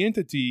the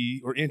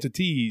entity or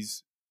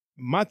entities.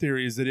 My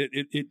theory is that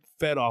it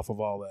fed off of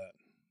all that.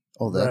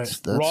 Oh,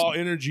 that's raw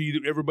energy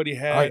that everybody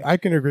had. I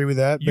can agree with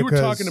that. You were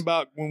talking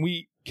about when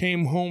we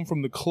came home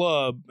from the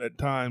club at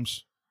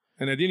times,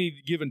 and at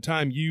any given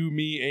time, you,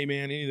 me,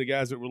 A-Man, any of the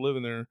guys that were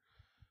living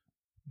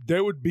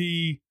there would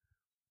be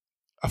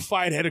a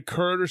fight had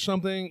occurred or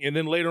something, and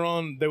then later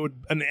on,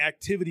 an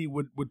activity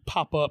would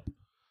pop up.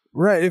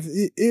 Right. If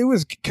it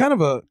was kind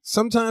of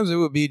sometimes it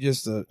would be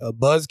just a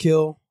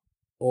buzzkill.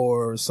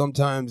 Or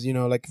sometimes,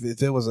 like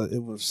if it was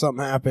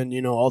something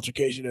happened,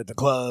 altercation at the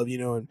club,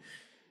 and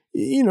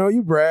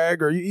you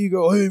brag or you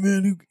go, hey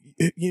man,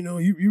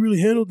 you really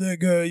handled that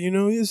guy,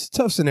 it's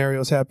tough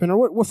scenarios happen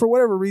or for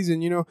whatever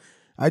reason,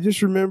 I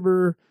just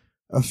remember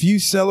a few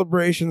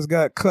celebrations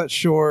got cut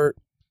short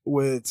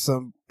with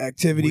some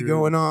activity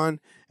going on,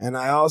 and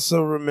I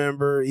also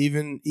remember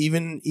even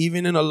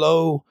in a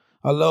low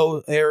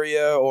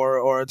area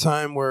or a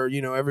time where,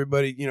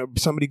 everybody,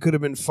 somebody could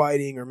have been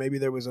fighting, or maybe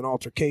there was an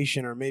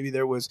altercation, or maybe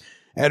there was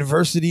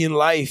adversity in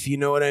life. You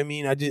know what I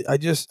mean?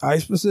 I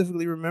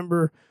specifically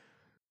remember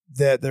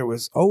that there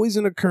was always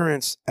an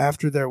occurrence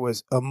after there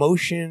was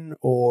emotion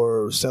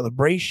or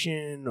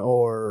celebration,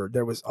 or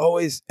there was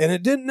always, and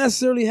it didn't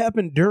necessarily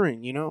happen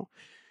during,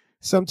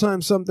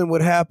 sometimes something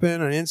would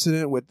happen, an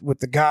incident with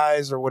the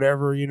guys or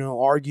whatever,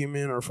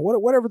 argument or for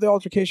whatever the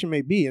altercation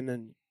may be. And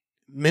then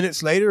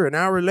minutes later, an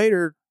hour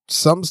later,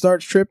 something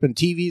starts tripping,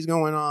 TV's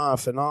going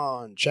off and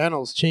on,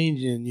 channels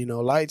changing,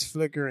 lights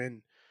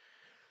flickering,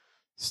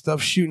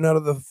 stuff shooting out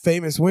of the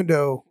famous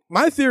window.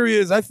 My theory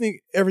is I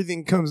think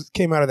everything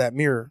came out of that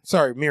mirror.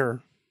 Sorry,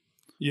 mirror.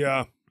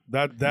 Yeah,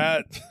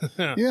 that.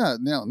 Yeah,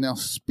 now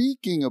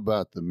speaking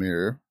about the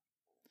mirror,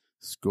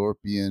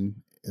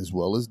 Scorpion as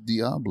well as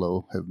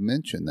Diablo have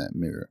mentioned that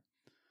mirror.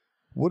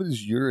 What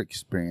is your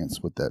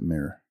experience with that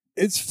mirror?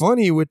 It's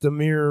funny with the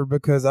mirror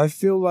because I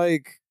feel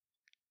like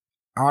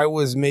I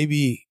was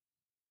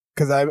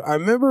because I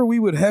remember we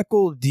would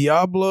heckle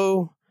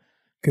Diablo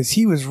because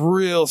he was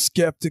real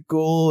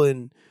skeptical,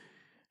 and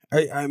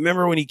I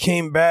remember when he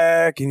came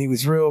back and he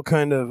was real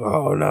kind of,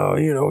 oh no,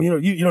 you don't know,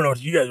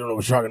 you guys don't know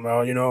what you're talking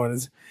about,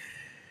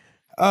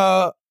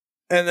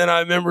 and then I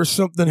remember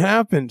something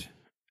happened,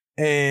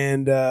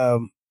 and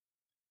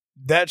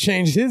that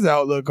changed his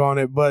outlook on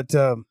it, but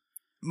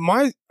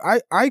I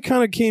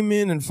kind of came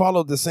in and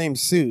followed the same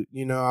suit,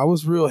 I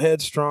was real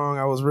headstrong,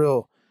 I was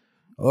real.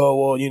 Oh,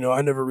 well,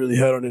 I never really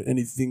had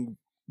anything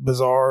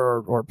bizarre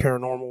or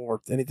paranormal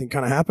or anything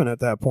kind of happen at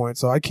that point.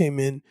 So I came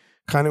in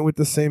kind of with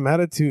the same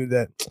attitude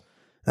that,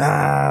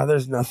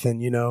 there's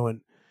nothing,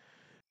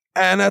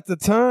 and at the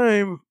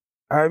time,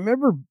 I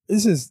remember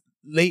this is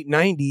late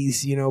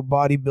 90s,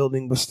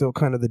 bodybuilding was still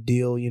kind of the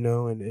deal,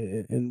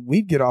 and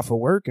we'd get off of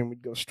work and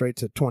we'd go straight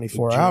to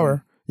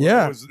 24-hour.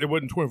 Yeah. It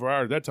wasn't 24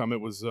 hours at that time.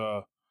 It was...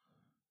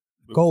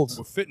 Gold's.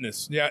 With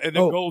fitness. Yeah, and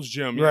then Gold's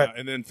Gym, yeah, right.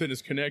 And then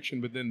Fitness Connection,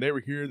 but then they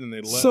were here, then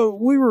they left. So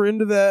we were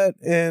into that,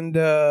 and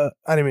I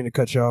didn't mean to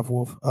cut you off,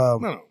 Wolf.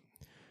 No.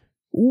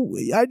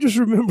 I just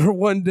remember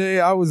one day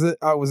I was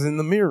in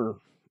the mirror,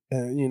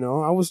 and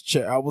I was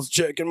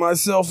checking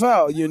myself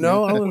out,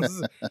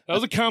 that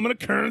was a common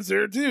occurrence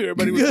there too.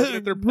 Everybody was looking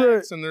at their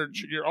pecs and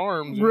your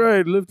arms.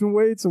 Right, lifting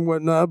weights and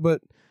whatnot, but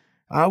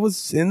I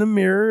was in the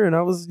mirror and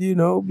I was,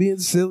 being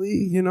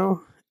silly,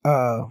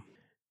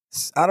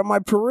 out of my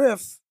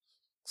periph,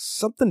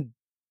 something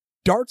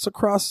darts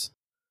across.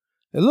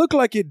 It looked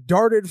like it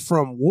darted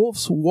from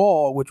Wolf's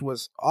wall, which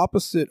was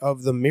opposite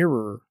of the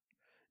mirror,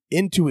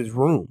 into his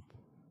room.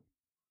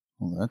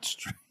 Well, that's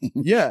strange.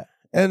 Yeah.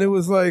 And it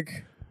was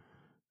like,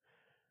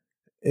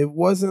 it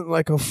wasn't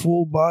like a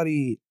full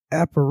body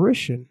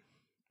apparition.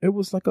 It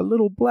was like a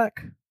little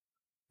black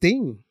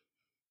thing.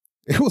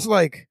 It was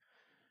like,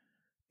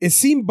 it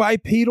seemed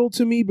bipedal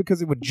to me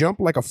because it would jump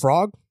like a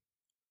frog,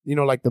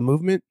 like the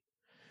movement.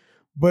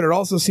 But it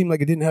also seemed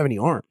like it didn't have any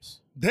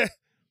arms.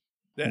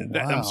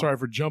 I'm sorry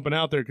for jumping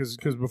out there because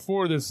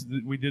before this,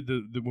 we did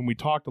when we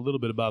talked a little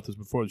bit about this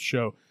before the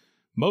show,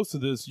 most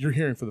of this you're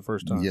hearing for the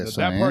first time. Yes,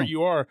 that part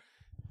you are.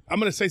 I'm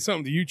going to say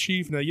something to you,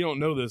 Chief. Now, you don't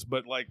know this,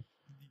 but like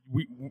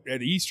we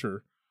at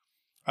Easter,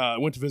 I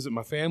went to visit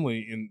my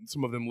family, and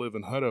some of them live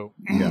in Hutto.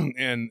 Yeah.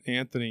 And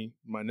Anthony,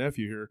 my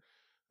nephew here,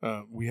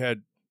 we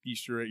had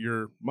Easter at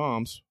your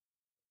mom's.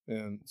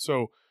 And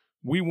so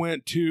we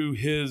went to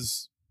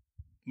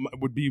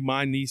would be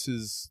my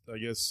niece's, I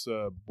guess,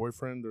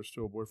 boyfriend. They're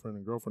still boyfriend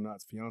and girlfriend,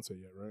 not fiance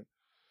yet, right?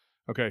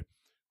 Okay.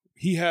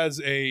 He has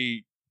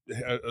a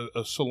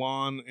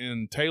salon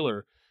in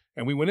Taylor,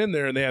 and we went in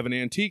there, and they have an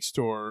antique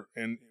store,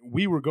 and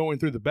we were going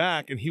through the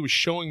back, and he was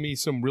showing me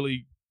some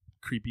really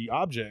creepy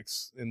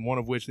objects, and one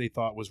of which they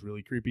thought was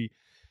really creepy.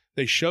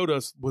 They showed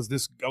us was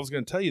this. I was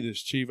going to tell you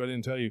this, Chief. I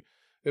didn't tell you.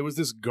 It was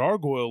this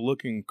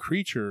gargoyle-looking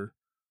creature.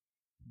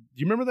 Do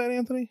you remember that,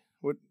 Anthony?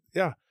 What?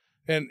 Yeah.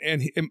 And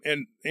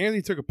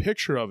Anthony took a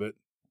picture of it,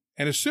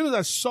 and as soon as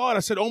I saw it, I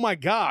said, "Oh my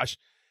gosh!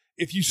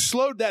 If you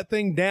slowed that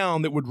thing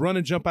down, that would run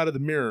and jump out of the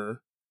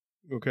mirror,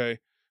 okay,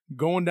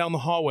 going down the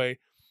hallway,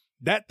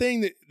 that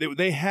thing that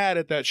they had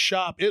at that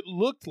shop, it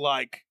looked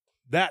like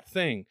that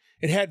thing.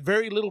 It had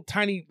very little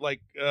tiny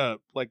like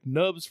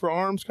nubs for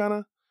arms, kind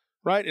of,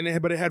 right?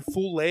 But it had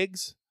full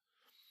legs,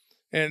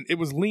 and it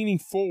was leaning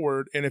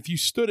forward. And if you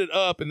stood it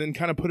up and then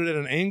kind of put it at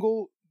an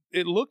angle,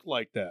 it looked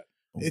like that."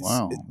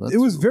 Wow. It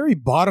was very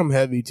bottom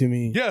heavy to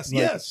me. Yes,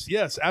 Like,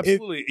 yes,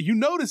 absolutely. You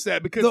notice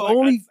that because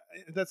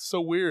that's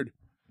so weird.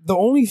 The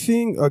only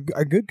thing,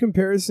 a good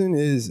comparison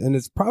is, and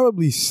it's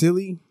probably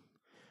silly,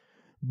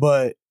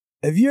 but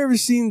have you ever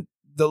seen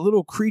the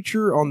little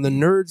creature on the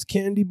Nerds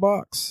candy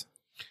box?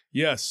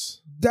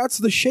 Yes. That's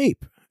the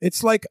shape.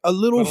 It's like a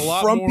little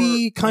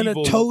frumpy, kind of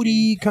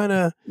toady, kind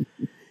of,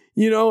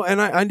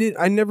 and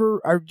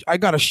I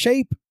got a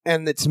shape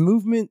and its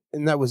movement,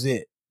 and that was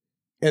it.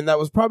 And that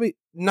was probably,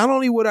 not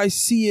only would I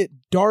see it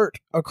dart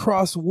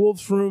across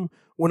Wolf's room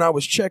when I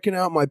was checking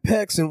out my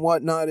pecs and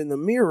whatnot in the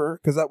mirror,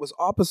 because that was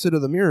opposite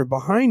of the mirror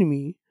behind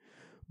me,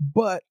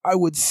 but I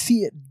would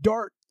see it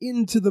dart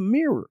into the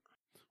mirror.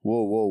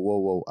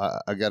 Whoa.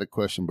 I got a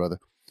question, brother.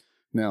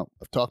 Now,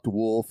 I've talked to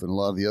Wolf and a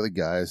lot of the other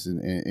guys,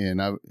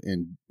 and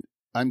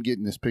I'm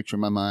getting this picture in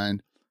my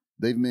mind.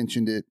 They've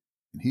mentioned it,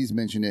 he's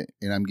mentioned it,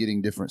 and I'm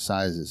getting different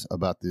sizes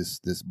about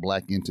this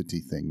black entity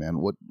thing, man.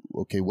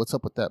 What's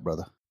up with that,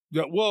 brother?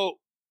 Yeah, well,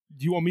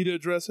 do you want me to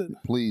address it?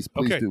 Please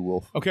okay. Do,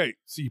 Wolf. Okay,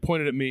 so you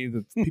pointed at me.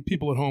 The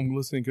people at home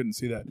listening couldn't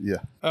see that.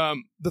 Yeah.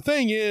 The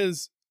thing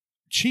is,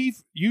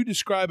 Chief, you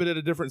describe it at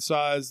a different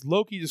size.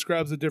 Loki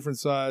describes a different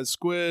size.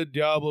 Squid,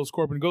 Diablo,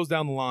 Scorpion, goes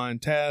down the line.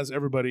 Taz,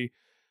 everybody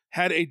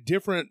had a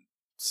different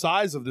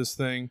size of this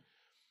thing.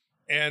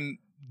 And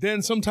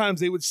then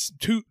sometimes they would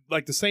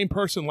like the same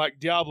person, like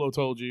Diablo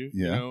told you,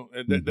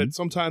 that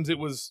sometimes it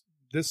was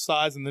this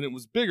size and then it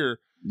was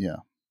bigger. Yeah.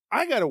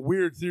 I got a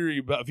weird theory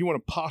about, if you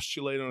want to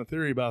postulate on a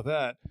theory about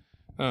that.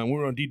 When we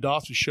were on D.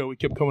 Doss's show, we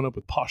kept coming up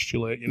with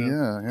postulate,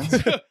 Yeah.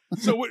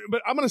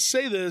 But I'm going to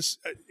say this.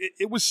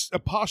 It was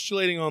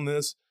postulating on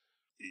this.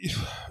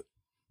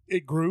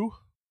 It grew,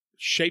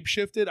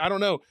 shape-shifted. I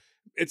don't know.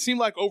 It seemed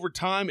like over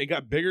time it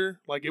got bigger.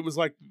 Like it was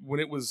like when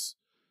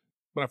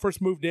I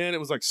first moved in, it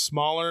was like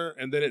smaller.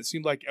 And then it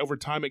seemed like over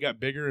time it got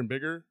bigger and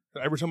bigger.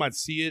 Every time I'd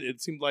see it,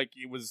 it seemed like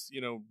it was,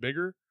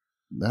 bigger.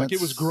 Like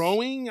it was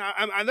growing.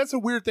 That's a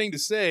weird thing to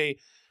say,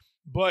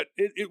 but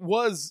it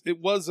was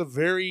a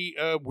very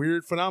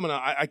weird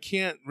phenomenon. I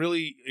can't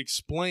really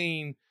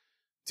explain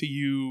to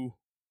you,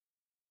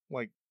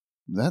 like.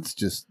 That's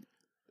just,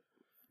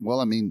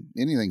 well, I mean,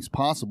 anything's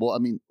possible. I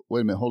mean,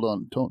 wait a minute, hold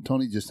on.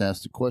 Tony just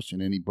asked a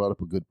question, and he brought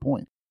up a good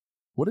point.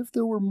 What if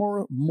there were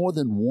more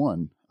than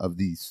one of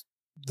these?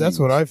 That's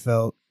what I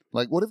felt.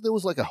 Like, what if there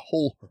was like a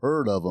whole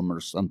herd of them or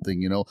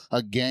something,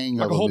 a gang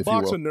like of them, a whole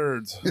box of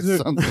nerds.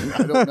 Something,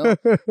 I don't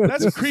know.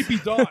 That's a creepy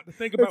thought to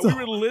think about. We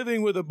were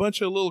living with a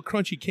bunch of little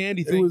crunchy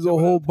candy things. It was a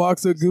whole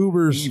box of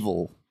goobers.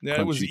 Evil. Yeah,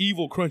 it was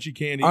evil crunchy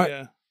candy,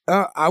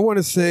 I want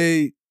to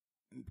say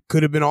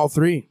could have been all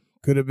three.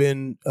 Could have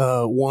been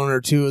one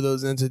or two of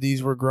those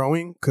entities were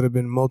growing. Could have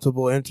been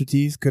multiple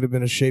entities. Could have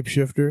been a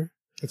shapeshifter.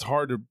 It's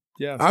hard to,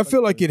 I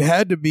feel like it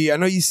had to be. I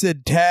know you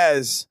said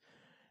Taz.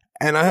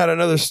 And I had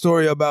another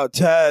story about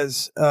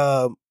Taz.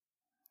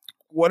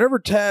 Whatever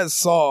Taz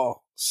saw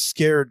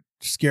scared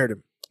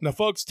him. Now,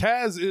 folks,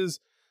 that's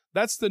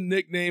the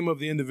nickname of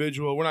the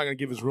individual. We're not going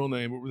to give his real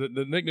name, but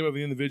the nickname of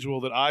the individual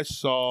that I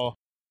saw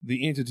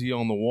the entity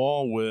on the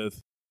wall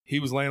with. He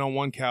was laying on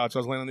one couch. I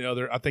was laying on the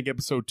other. I think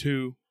episode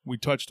 2. we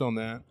touched on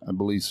that. I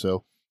believe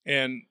so.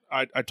 And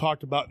I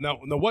talked about now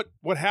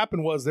what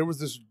happened was there was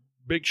this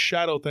big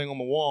shadow thing on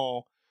the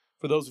wall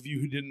for those of you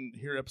who didn't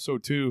hear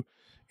episode 2.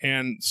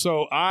 And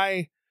so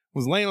I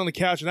was laying on the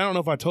couch, and I don't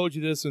know if I told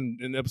you this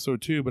in episode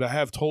 2, but I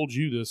have told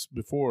you this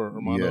before,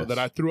 Armando, Yes. that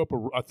I threw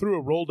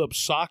a rolled up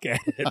sock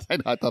at it.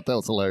 I thought that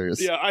was hilarious.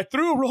 Yeah, I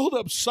threw a rolled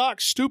up sock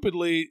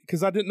stupidly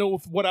because I didn't know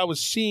if what I was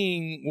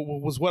seeing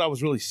was what I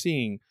was really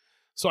seeing.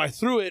 So I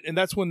threw it, and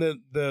that's when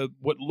the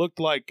what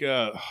looked like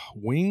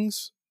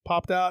wings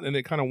popped out, and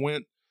it kind of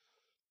went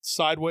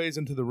sideways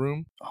into the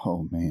room.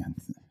 Oh, man.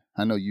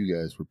 I know you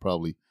guys were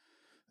probably,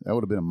 that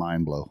would have been a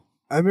mind blow.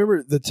 I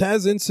remember the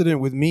Taz incident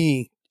with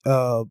me.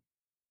 I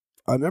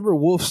remember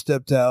Wolf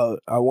stepped out.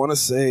 I want to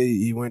say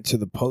he went to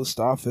the post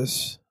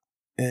office,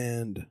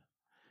 and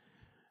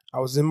I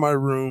was in my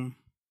room,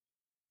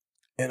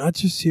 and I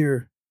just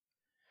hear,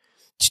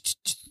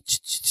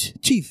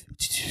 Chief,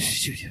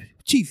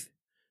 Chief.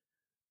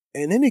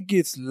 And then it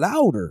gets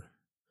louder.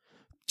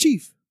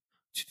 Chief.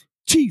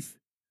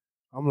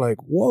 I'm like,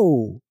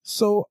 whoa.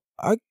 So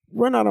I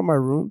run out of my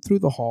room through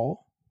the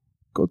hall,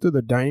 go through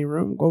the dining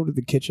room, go to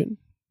the kitchen.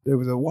 There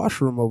was a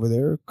washroom over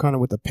there, kind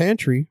of with a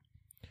pantry.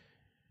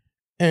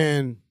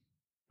 And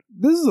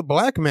this is a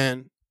black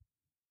man.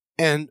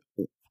 And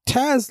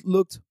Taz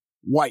looked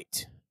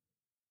white.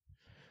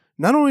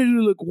 Not only did he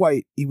look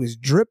white, he was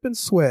dripping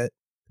sweat.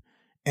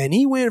 And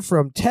he went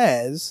from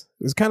Taz,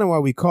 it's kind of why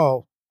we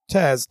call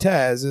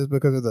Taz is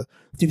because of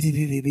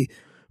the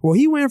well,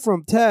 he went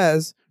from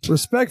Taz,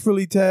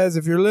 respectfully, Taz,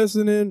 if you're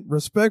listening,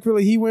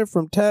 respectfully, he went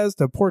from Taz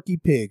to Porky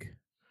Pig,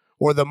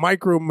 or the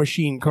micro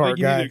machine car I think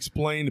you guy. need to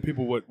explain to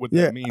people what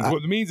that means.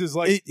 What it means is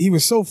like he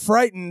was so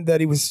frightened that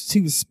he was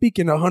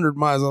speaking 100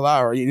 miles an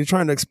hour. He was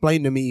trying to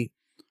explain to me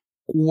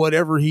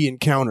whatever he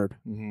encountered.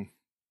 Mm-hmm.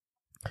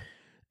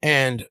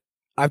 And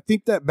I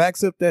think that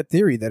backs up that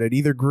theory that it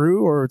either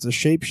grew or it's a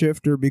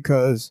shapeshifter,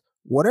 because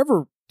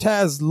whatever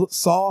Taz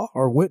saw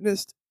or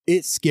witnessed,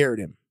 it scared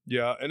him.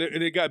 Yeah, and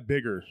it got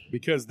bigger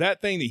because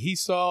that thing that he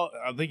saw,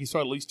 I think he saw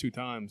at least 2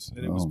 times,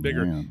 and it was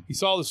bigger. Man. He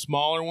saw the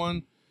smaller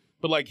one,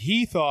 but like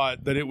he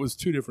thought that it was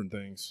 2 different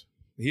things.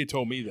 He had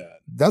told me that.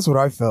 That's what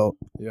I felt.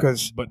 Yeah,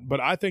 but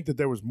I think that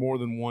there was more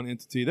than one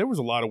entity. There was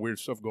a lot of weird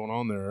stuff going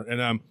on there,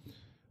 and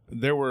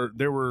there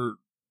were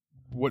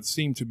what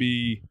seemed to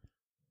be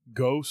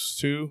ghosts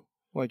too.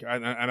 Like,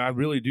 I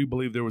really do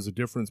believe there was a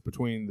difference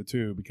between the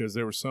two, because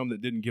there were some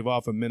that didn't give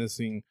off a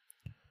menacing,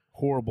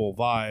 horrible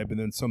vibe, and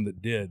then some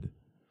that did.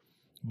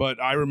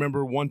 But I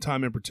remember one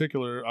time in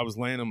particular, I was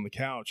laying on the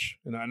couch,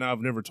 and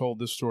I've never told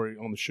this story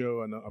on the show,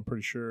 I'm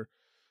pretty sure.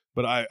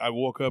 But I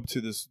woke up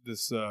to this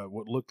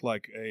what looked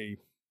like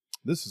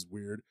this is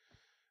weird,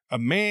 a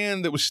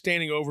man that was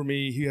standing over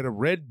me. He had a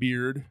red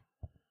beard.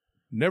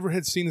 Never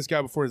had seen this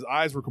guy before. His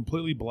eyes were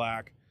completely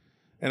black.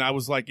 And I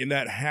was like in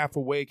that half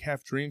awake,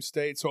 half dream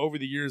state. So over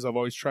the years, I've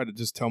always tried to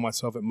just tell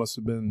myself it must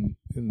have been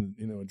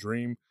in a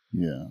dream.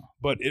 Yeah.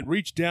 But it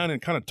reached down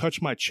and kind of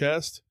touched my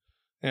chest.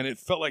 And it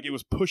felt like it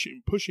was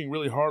pushing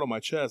really hard on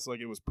my chest, like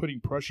it was putting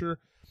pressure.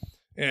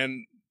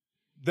 And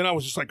then I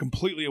was just like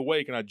completely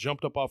awake, and I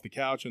jumped up off the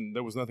couch, and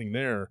there was nothing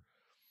there.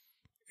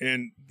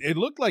 And it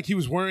looked like he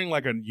was wearing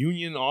like a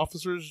Union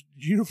officer's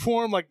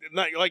uniform, like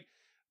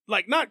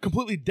not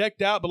completely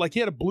decked out, but like he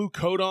had a blue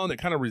coat on that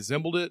kind of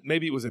resembled it.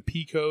 Maybe it was a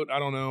pea coat, I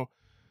don't know.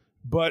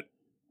 But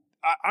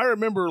I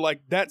remember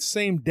like that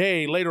same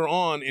day later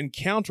on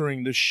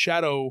encountering this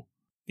shadow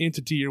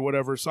entity or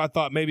whatever. So I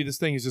thought maybe this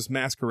thing is just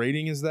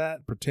masquerading as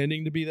that,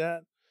 pretending to be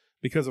that,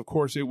 because of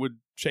course it would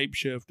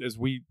shapeshift as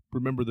we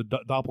remember the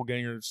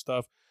doppelganger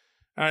stuff.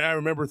 I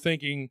remember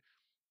thinking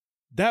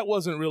that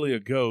wasn't really a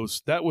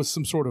ghost. That was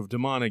some sort of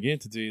demonic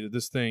entity that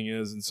this thing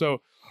is. And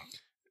so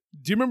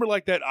do you remember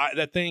like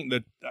that thing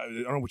that, I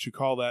don't know what you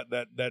call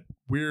that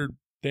weird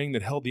thing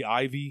that held the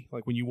ivy?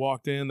 Like when you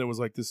walked in, there was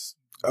like this.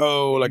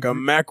 Oh, like a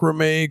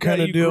macrame kind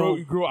of deal.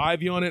 You grew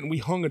ivy on it, and we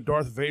hung a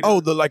Darth Vader. Oh,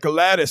 like a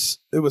lattice.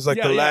 It was like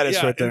the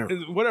lattice right there.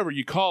 And whatever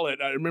you call it,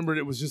 I remember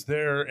it was just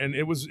there, and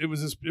it was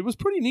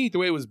pretty neat the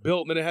way it was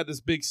built. And then it had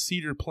this big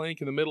cedar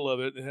plank in the middle of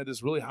it. It had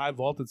this really high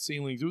vaulted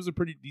ceilings. It was a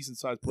pretty decent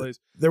sized place.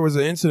 There was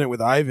an incident with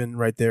Ivan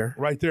right there.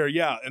 Right there,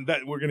 yeah, and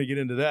that we're gonna get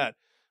into that.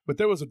 But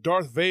there was a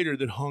Darth Vader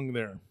that hung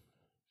there,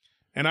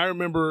 and I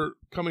remember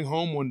coming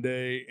home one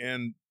day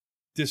and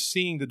just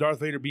seeing the Darth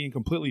Vader being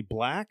completely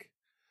black.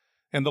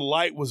 And the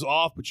light was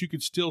off, but you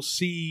could still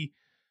see,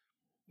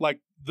 like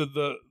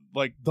the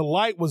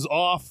light was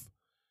off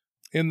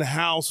in the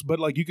house, but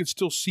like you could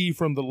still see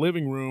from the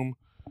living room.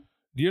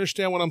 Do you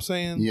understand what I'm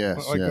saying?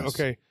 Yes. Like, yes.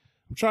 Okay.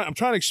 I'm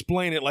trying to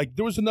explain it. Like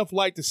there was enough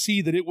light to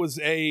see that it was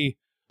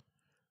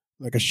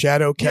like a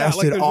shadow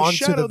casted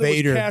onto the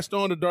Vader. Was cast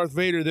onto Darth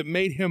Vader that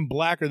made him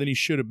blacker than he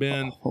should have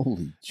been. Oh,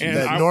 holy and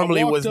that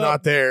normally was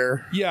not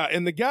there. Yeah,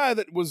 and the guy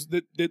that was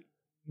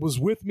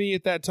with me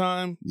at that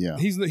time. Yeah,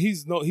 he's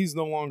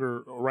no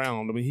longer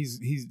around. I mean, he's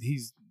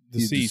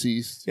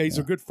deceased. Yeah, he's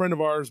a good friend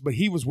of ours, but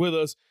he was with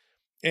us,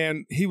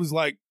 and he was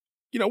like,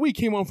 we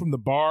came home from the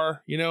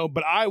bar,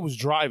 but I was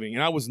driving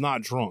and I was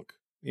not drunk,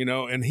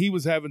 and he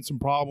was having some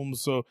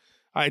problems, so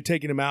I had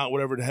taken him out,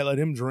 whatever, to let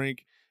him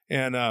drink.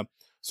 And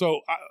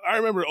so I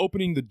remember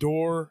opening the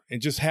door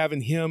and just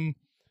having him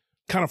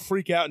kind of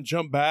freak out and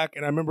jump back.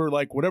 And I remember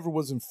like whatever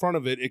was in front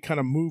of it, it kind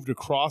of moved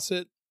across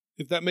it,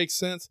 if that makes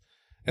sense.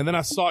 And then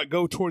I saw it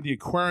go toward the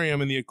aquarium,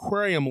 and the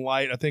aquarium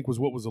light, I think, was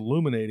what was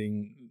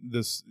illuminating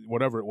this,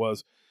 whatever it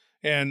was.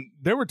 And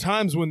there were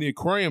times when the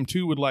aquarium,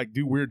 too, would like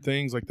do weird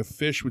things, like the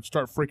fish would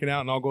start freaking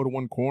out and I'll go to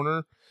one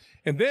corner.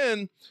 And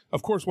then,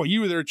 of course, while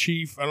you were there,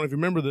 Chief, I don't know if you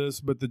remember this,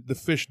 but the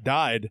fish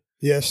died.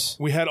 Yes.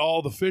 We had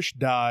all the fish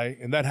die,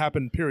 and that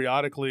happened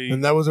periodically.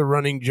 And that was a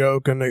running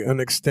joke and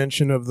an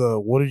extension of the,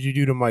 what did you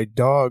do to my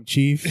dog,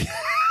 Chief?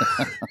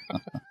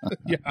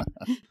 Yeah.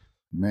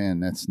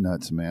 Man, that's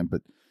nuts, man.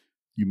 But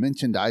you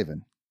mentioned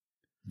Ivan.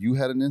 You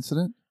had an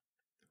incident?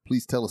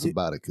 Please tell us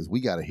about it, because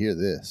we got to hear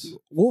this.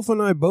 Wolf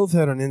and I both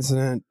had an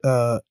incident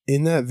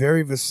in that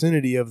very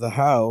vicinity of the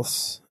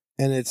house.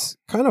 And it's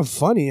kind of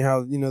funny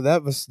how,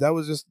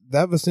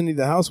 that vicinity of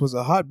the house was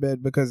a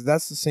hotbed, because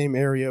that's the same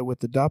area with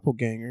the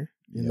doppelganger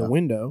in the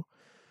window.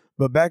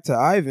 But back to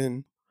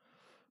Ivan,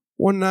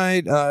 one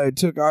night I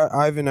took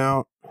Ivan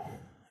out,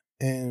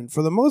 and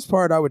for the most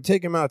part, I would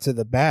take him out to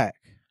the back.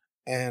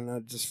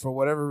 And just for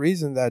whatever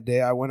reason that day,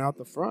 I went out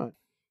the front.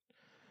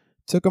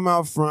 Took him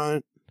out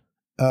front,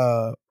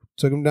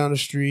 took him down the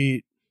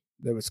street.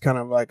 There was kind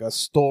of like a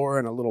store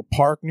and a little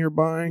park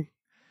nearby.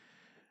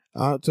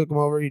 I took him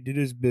over. He did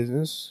his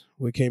business.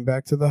 We came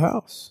back to the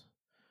house.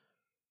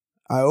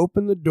 I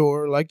opened the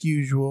door like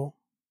usual.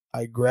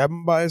 I grab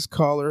him by his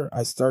collar.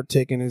 I start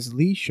taking his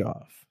leash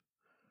off.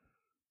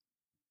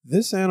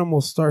 This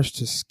animal starts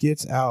to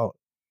skits out.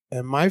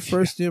 And my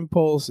first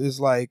impulse is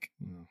like,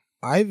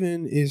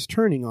 Ivan is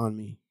turning on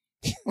me.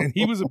 And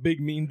he was a big,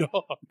 mean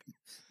dog.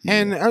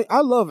 And I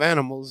love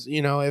animals.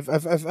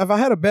 If I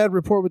had a bad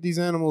rapport with these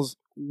animals,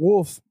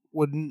 Wolf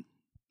wouldn't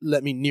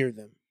let me near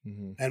them.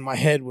 Mm-hmm. And my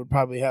head would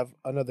probably have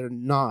another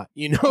knot,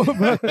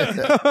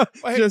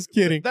 But just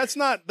kidding. That's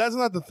not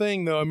the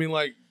thing, though. I mean,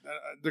 like,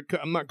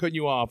 I'm not cutting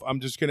you off.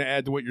 I'm just going to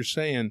add to what you're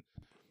saying.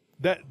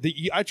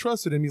 I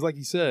trusted him. He's like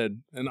he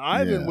said, and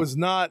Ivan was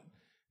not.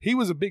 He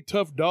was a big,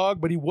 tough dog,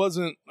 but he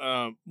wasn't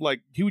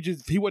he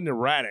wasn't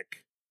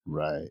erratic.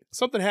 Right.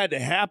 Something had to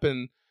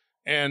happen,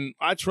 and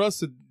I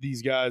trusted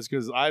these guys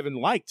because Ivan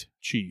liked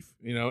Chief,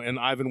 and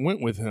Ivan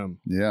went with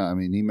him. Yeah, I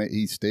mean,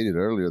 he stated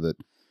earlier that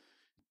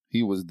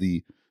he was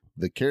the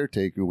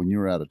caretaker when you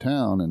were out of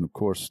town, and of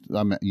course,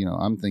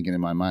 I'm thinking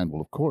in my mind,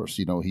 well, of course,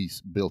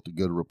 he's built a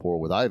good rapport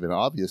with Ivan,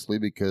 obviously,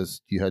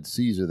 because you had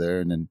Caesar there,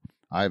 and then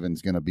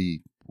Ivan's going to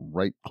be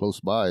right close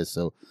by,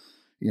 so,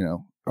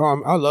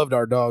 I loved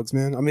our dogs,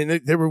 man. I mean,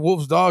 they were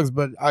Wolf's dogs,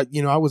 but I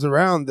was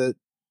around that,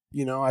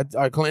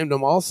 I claimed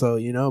them also,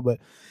 but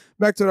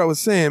back to what I was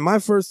saying, my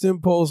first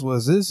impulse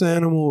was this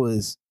animal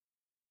is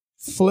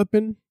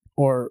flipping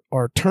or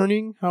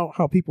turning,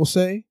 how people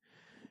say,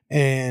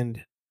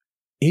 and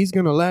he's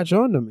going to latch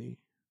onto me.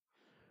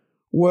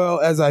 Well,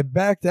 as I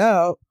backed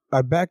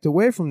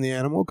away from the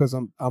animal because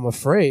I'm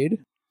afraid.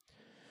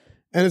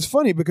 And it's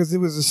funny because it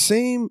was the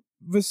same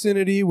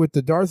vicinity with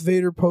the Darth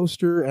Vader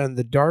poster and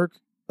the dark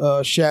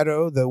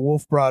shadow that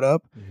Wolf brought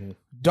up. Mm-hmm.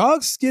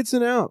 Dog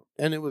skitzing out.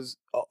 And it was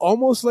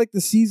almost like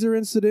the Caesar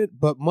incident,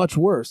 but much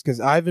worse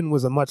because Ivan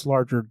was a much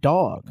larger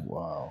dog.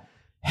 Wow.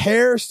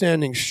 Hair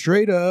standing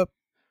straight up,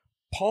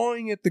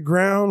 pawing at the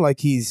ground like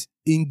he's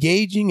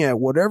engaging at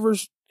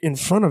whatever's in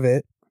front of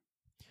it.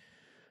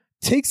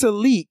 Takes a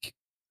leak,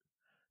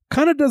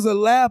 kind of does a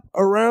lap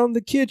around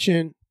the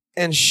kitchen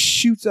and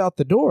shoots out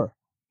the door.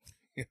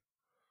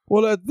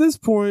 Well, at this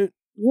point,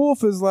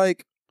 Wolf is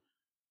like,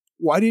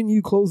 why didn't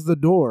you close the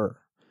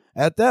door?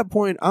 At that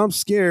point, I'm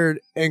scared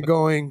and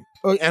going,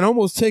 and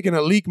almost taking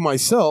a leak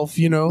myself,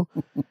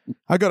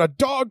 I got a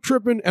dog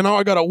tripping and now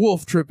I got a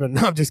wolf tripping.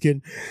 No, I'm just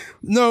kidding.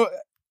 No,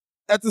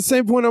 at the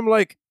same point, I'm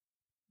like,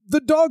 the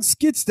dog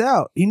skitzed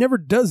out. He never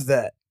does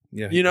that.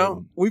 Yeah,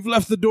 we've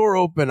left the door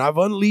open. I've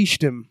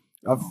unleashed him.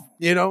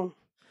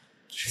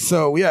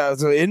 So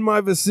in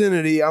my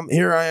vicinity,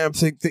 I am.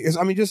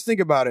 Just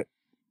think about it.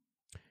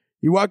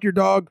 You walk your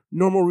dog,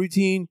 normal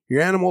routine.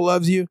 Your animal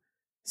loves you,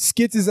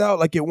 skitzes out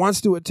like it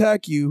wants to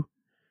attack you,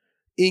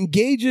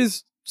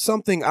 engages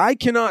something I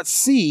cannot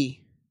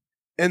see,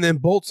 and then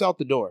bolts out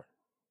the door.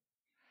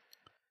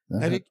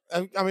 And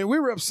we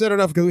were upset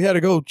enough because we had to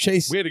go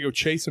chase. We had to go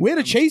chase him. We had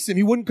to chase him.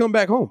 He wouldn't come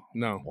back home.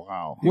 No.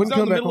 Wow. He was out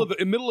in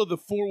the middle of the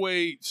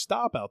four-way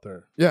stop out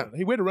there. Yeah.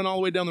 He had to run all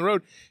the way down the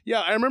road.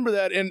 Yeah, I remember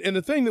that. And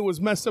the thing that was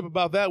messed up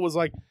about that was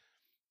like,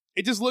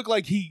 it just looked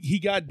like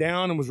he got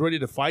down and was ready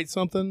to fight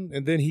something,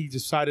 and then he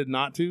decided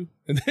not to,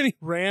 and then he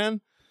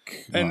ran.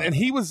 And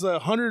he was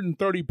a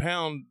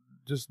 130-pound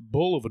just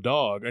bull of a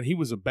dog, and he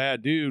was a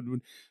bad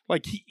dude.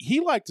 Like he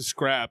liked to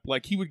scrap,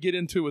 like he would get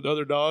into it with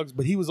other dogs,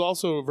 but he was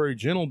also a very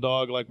gentle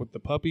dog, like with the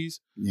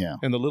puppies,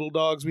 and the little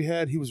dogs we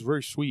had. He was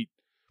very sweet,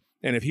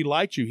 and if he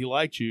liked you, he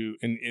liked you.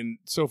 And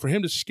so for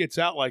him to skits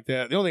out like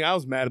that, the only thing I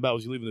was mad about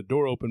was you leaving the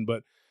door open.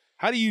 But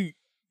how do you?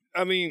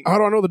 I mean, I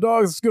don't know. The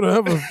dog's going to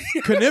have a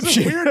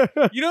conniption.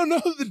 You don't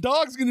know the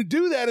dog's going to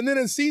do that. And then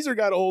as Caesar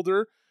got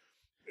older,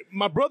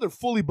 my brother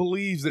fully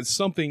believes that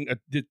something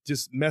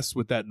just messed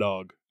with that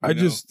dog. I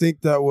just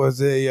think that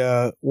was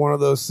a one of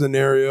those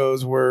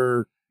scenarios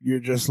where you're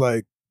just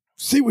like,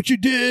 see what you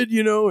did,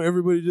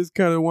 everybody just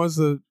kind of wants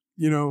to,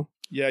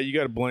 Yeah, you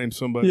got to blame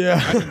somebody. Yeah.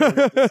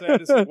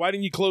 It's like, why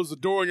didn't you close the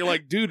door? And you're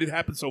like, dude, it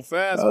happened so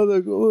fast. I was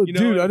like, oh,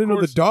 dude, I didn't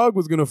know the dog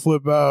was gonna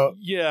flip out.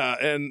 Yeah,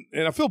 and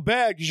I feel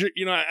bad because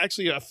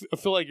I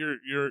feel like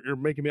you're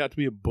making me out to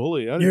be a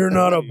bully. You're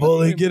not a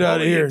bully. Get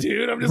out of here,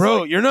 dude. I'm just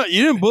bro. You're not.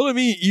 You didn't bully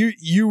me.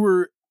 You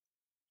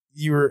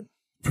were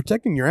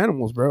protecting your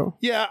animals, bro.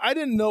 Yeah, I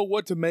didn't know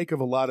what to make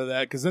of a lot of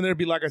that because then there'd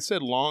be, like I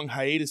said, long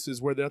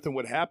hiatuses where nothing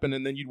would happen,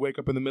 and then you'd wake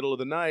up in the middle of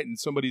the night and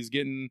somebody's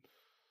getting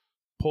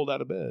pulled out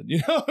of bed.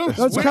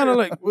 That's kind of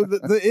like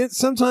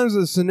sometimes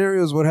the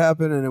scenarios would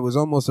happen, and it was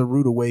almost a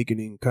rude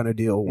awakening kind of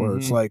deal where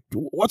it's like,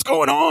 what's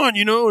going on,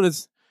 and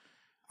it's,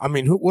 I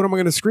mean, what am I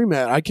going to scream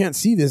at? I can't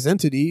see this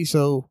entity,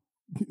 so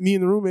me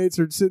and the roommates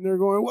are sitting there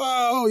going,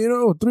 wow,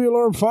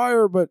 3-alarm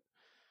fire. But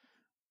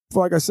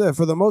like I said,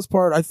 for the most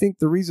part, I think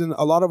the reason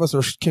a lot of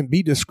us can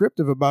be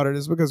descriptive about it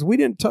is because we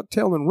didn't tuck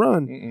tail and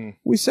run. Mm-mm.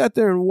 We sat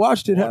there and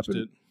watched it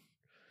happen.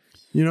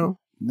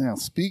 Now,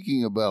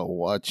 speaking about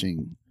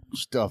watching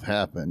stuff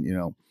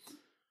happen,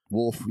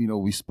 Wolf,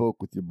 we spoke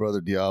with your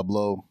brother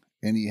Diablo,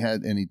 and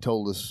he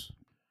told us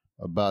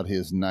about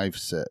his knife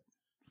set.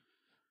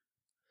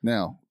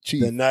 Now,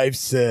 Chief, the knife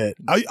set.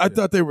 I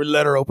thought they were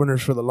letter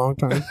openers for the long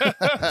time.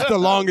 The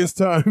longest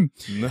time.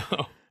 No.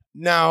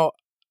 Now,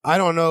 I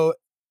don't know.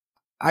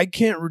 I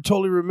can't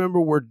totally remember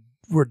where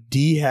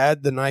D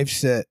had the knife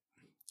set.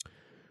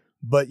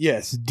 But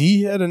yes,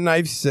 D had a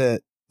knife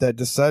set that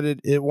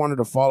decided it wanted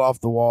to fall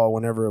off the wall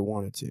whenever it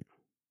wanted to.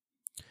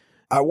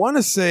 I want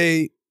to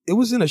say it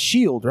was in a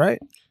shield, right?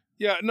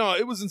 Yeah, no,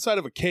 it was inside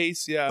of a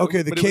case. Yeah.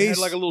 Okay, but case it had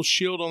like a little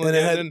shield on it,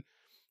 and then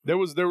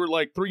there were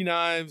like 3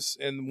 knives,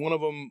 and one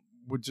of them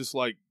would just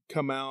like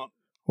come out.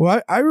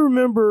 Well, I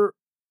remember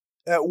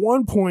at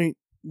one point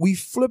we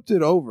flipped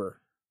it over.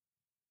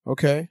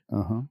 Okay,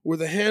 where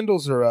the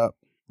handles are up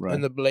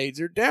and the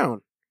blades are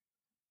down.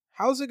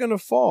 How's it gonna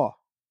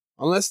fall?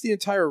 Unless the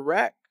entire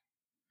rack.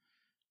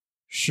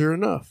 Sure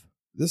enough,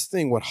 this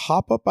thing would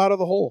hop up out of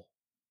the hole.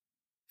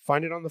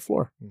 Find it on the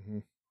floor. Mm-hmm.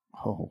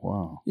 Oh,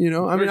 wow.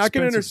 I mean, I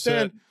can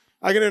understand.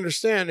 I can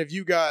understand if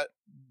you got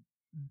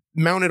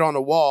mounted on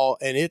a wall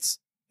and it's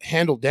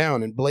handled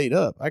down and blade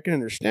up. I can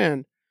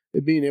understand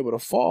it being able to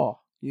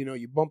fall.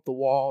 You bump the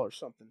wall or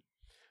something.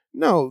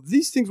 No,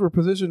 these things were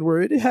positioned where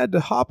it had to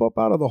hop up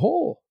out of the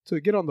hole to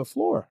get on the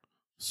floor.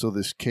 So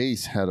this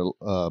case had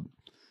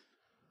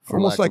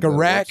almost like a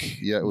rack.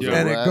 It was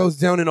and it goes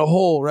down in a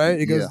hole, right?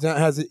 It goes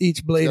down.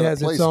 Each blade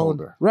has its own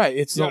own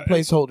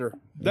placeholder.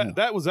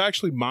 That was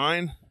actually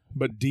mine,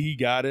 but D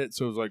got it,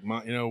 so it was like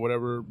my,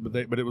 whatever.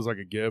 But it was like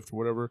a gift or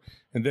whatever.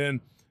 And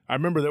then I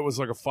remember there was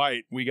like a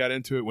fight. We got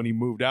into it when he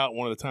moved out.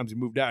 One of the times he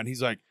moved out, and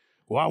he's like,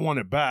 "Well, I want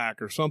it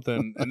back" or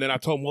something. And then I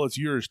told him, "Well, it's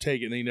yours.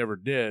 Take it." And he never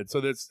did. So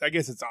I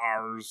guess it's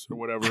ours or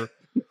whatever.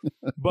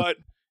 But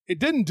it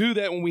didn't do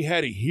that when we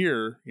had it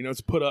here.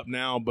 It's put up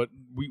now, but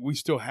we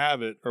still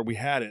have it, or we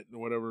had it or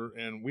whatever,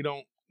 and we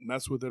don't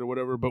mess with it or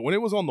whatever. But when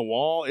it was on the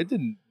wall,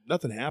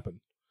 nothing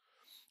happened.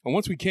 And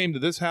once we came to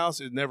this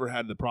house, it never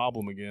had the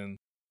problem again.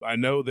 I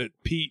know that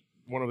Pete,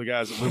 one of the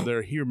guys that lived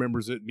there, he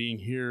remembers it being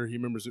here. He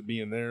remembers it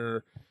being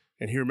there.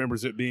 And he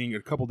remembers it being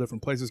a couple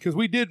different places. Because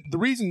the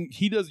reason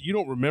you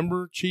don't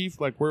remember,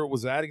 Chief, like where it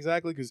was at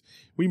exactly, because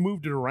we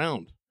moved it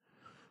around.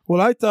 Well,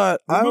 I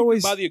thought we moved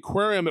it by the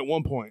aquarium at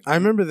one point. I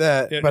remember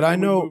that, but I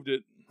know moved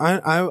it.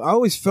 I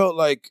always felt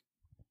like,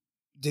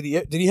 did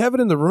he have it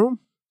in the room?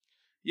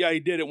 Yeah, he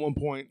did at one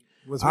point.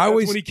 That's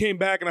when he came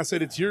back and I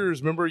said, "It's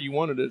yours. Remember, you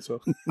wanted it."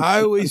 So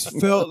I always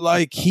felt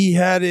like he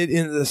had it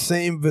in the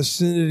same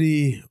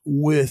vicinity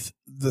with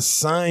the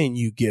sign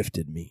you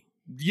gifted me.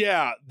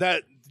 Yeah,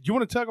 that. Do you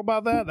want to talk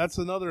about that? That's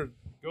another.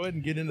 Go ahead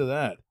and get into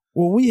that.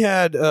 Well, we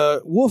had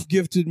Wolf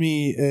gifted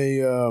me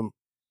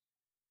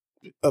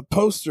a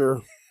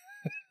poster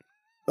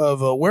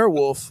of a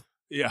werewolf.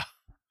 Yeah.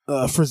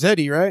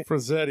 Frazzetti, right?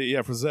 Frazzetti,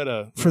 yeah,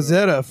 Frazetta.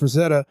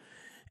 Frazetta.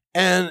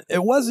 And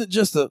it wasn't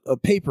just a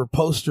paper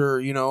poster,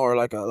 or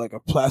like a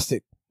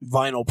plastic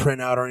vinyl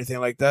printout or anything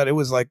like that. It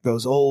was like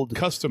those old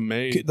custom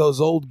made, those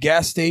old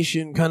gas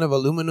station kind of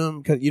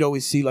aluminum. Cause you'd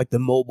always see like the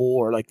Mobile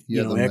or like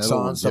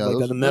Exxon stuff like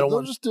that. The metal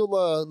ones are still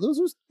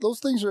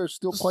those things are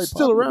still quite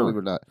still popular, around. Believe it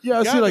or not. Yeah,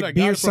 I see like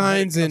beer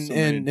signs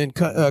and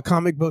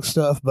comic book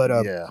stuff. But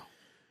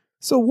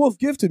so Wolf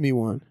gifted me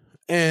one,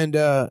 and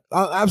I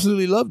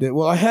absolutely loved it.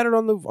 Well, I had it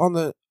on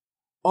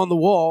the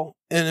wall,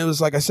 and it was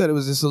like I said, it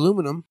was this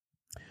aluminum.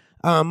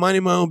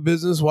 Minding my own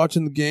business,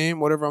 watching the game,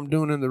 whatever I'm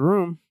doing in the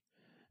room.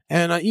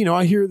 And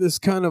I hear this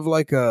kind of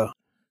like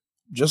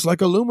just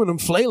like aluminum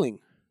flailing,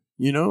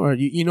 or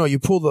you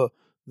pull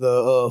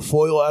the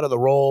foil out of the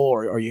roll,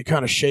 or you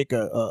kind of shake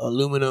a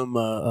aluminum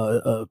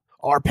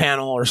R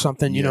panel or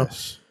something, you know.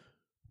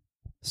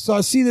 So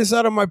I see this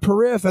out of my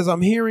periph as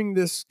I'm hearing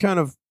this kind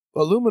of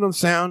aluminum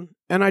sound,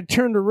 and I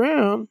turned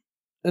around,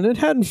 and it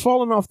hadn't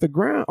fallen off the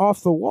ground,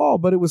 off the wall,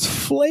 but it was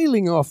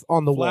flailing off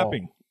on the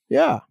flapping. wall.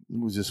 Yeah. It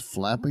was just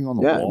flapping on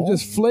the Yeah, wall? it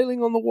was just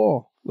flailing on the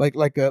wall, like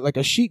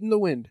a sheet in the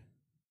wind.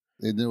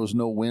 And there was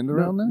no wind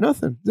around there?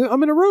 Nothing.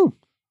 I'm in a room.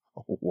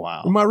 Oh,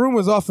 wow. My room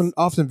was often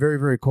very,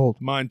 very cold.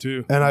 Mine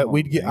too. And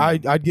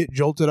man. I'd get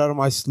jolted out of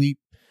my sleep.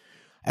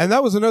 And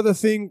that was another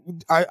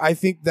thing. I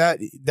think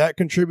that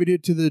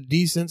contributed to the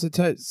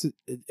desensitized.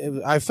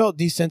 I felt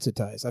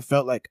desensitized. I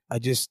felt like I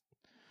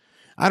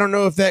don't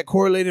know if that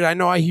correlated. I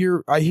know I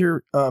hear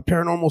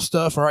paranormal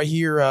stuff, or I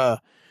hear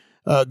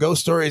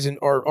ghost stories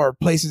or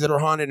places that are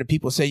haunted, and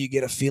people say you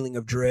get a feeling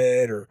of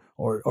dread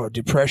or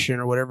depression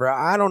or whatever.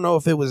 I don't know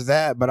if it was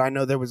that, but I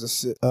know there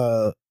was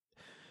a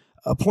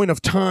point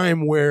of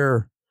time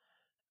where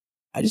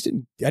I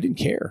didn't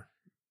care.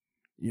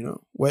 You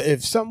know,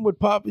 if something would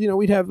pop, you know,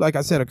 we'd have, like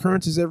I said,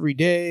 occurrences every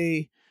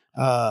day.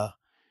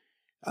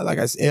 Like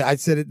I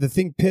said, the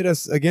thing pit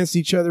us against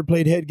each other,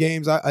 played head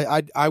games.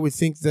 I would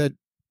think that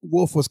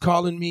Wolf was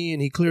calling me,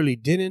 and he clearly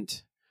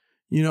didn't.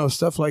 You know,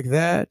 stuff like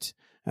that.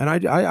 And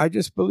I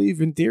just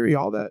believe, in theory,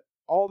 all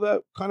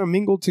that kind of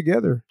mingled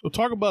together. Well,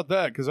 talk about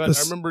that, because I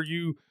remember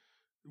you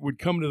would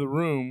come to the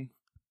room,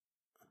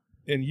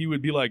 and you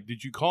would be like,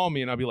 "Did you call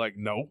me?" And I'd be like,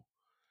 "No,"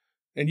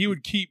 and you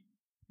would keep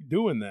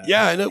doing that.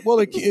 Yeah, and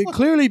it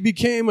clearly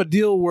became a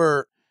deal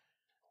where,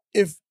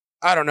 if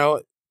I don't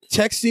know,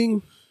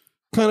 texting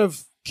kind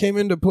of came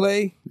into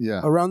play.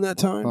 Yeah. Around that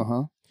time.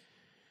 Uh-huh.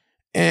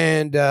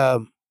 And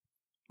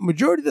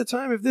majority of the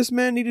time, if this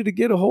man needed to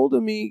get a hold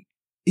of me,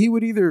 he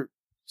would either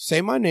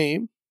say my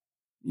name,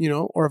 you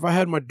know, or if I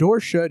had my door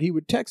shut, he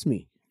would text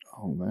me.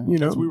 Oh, man. You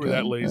know, we were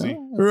that lazy.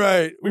 Yeah.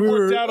 Right. We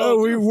worked out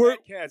all we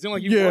worked. cats. You know,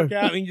 like you work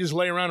out and you just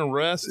lay around and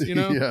rest, you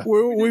know? Yeah.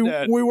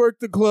 We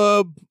worked the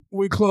club.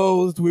 We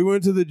closed. We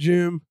went to the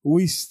gym.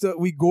 We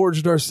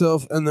gorged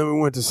ourselves, and then we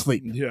went to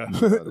sleep. Yeah.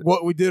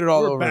 What we did it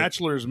all We were over.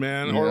 bachelors,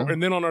 man. Yeah.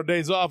 And then on our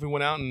days off, we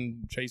went out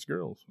and chased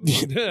girls.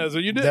 Yeah, so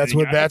you did. That's You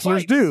what got in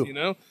bachelors fights, do. You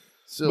know?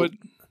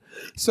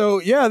 So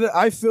yeah,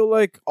 I feel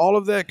like all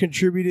of that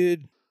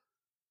contributed.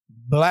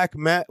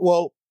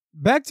 Well,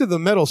 back to the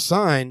metal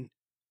sign,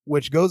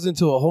 which goes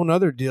into a whole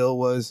nother deal,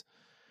 was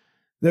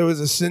there was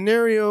a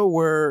scenario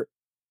where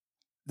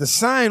the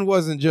sign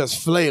wasn't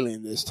just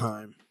flailing this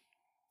time.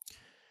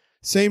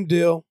 Same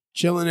deal,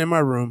 chilling in my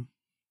room.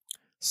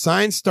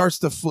 Sign starts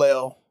to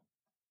flail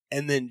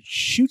and then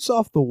shoots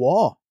off the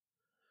wall.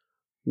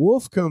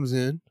 Wolf comes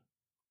in.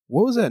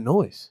 What was that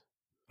noise?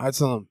 I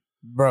tell him,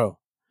 bro,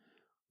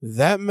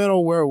 that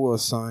metal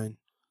werewolf sign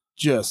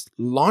just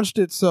launched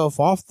itself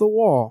off the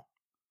wall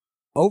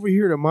over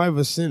here to my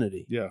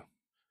vicinity. Yeah.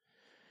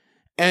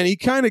 And he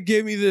kind of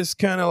gave me this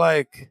kind of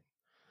like,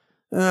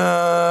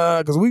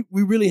 because we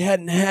really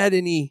hadn't had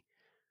any.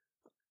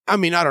 I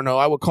mean, I don't know.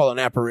 I would call an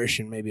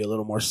apparition maybe a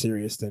little more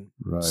serious than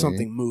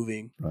something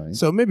moving. Right.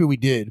 So maybe we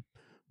did.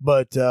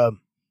 But so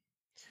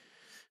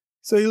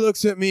he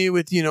looks at me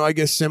with, you know, I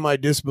guess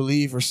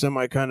semi-disbelief or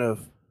semi kind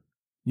of,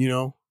 you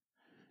know.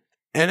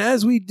 And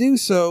as we do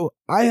so,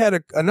 I had a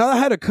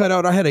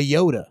cutout. I had a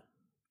Yoda.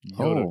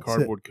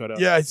 Cardboard cutout.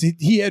 Yeah,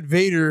 he had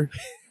Vader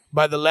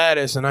by the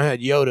lattice, and I had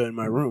Yoda in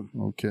my room.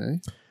 Okay.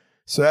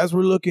 So as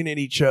we're looking at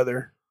each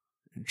other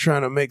and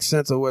trying to make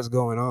sense of what's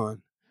going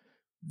on,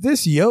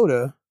 this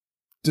Yoda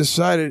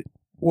decided,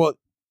 well,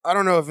 I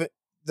don't know if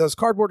those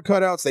cardboard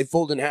cutouts, they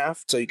fold in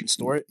half so you can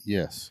store it.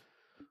 Yes.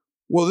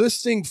 Well,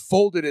 this thing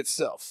folded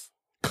itself.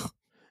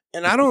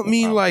 And I don't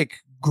mean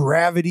like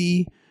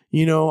gravity,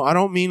 you know, I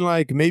don't mean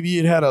like maybe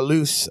it had a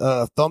loose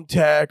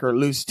thumbtack or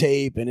loose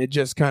tape and it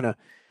just kind of,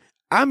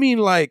 I mean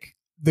like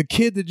the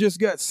kid that just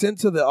got sent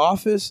to the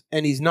office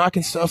and he's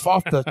knocking stuff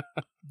off the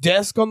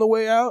desk on the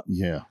way out.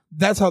 Yeah.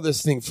 That's how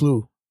this thing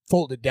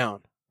folded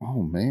down.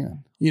 Oh,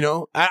 man. You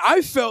know,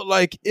 I felt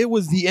like it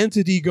was the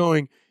entity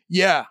going,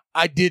 yeah,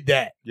 I did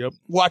that. Yep.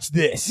 Watch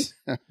this.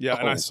 Yeah,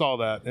 and I saw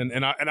that.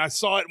 And I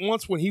saw it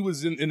once when he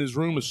was in his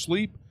room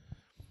asleep.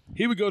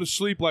 He would go to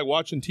sleep like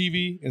watching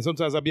TV, and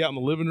sometimes I'd be out in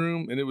the living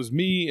room, and it was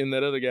me and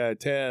that other guy,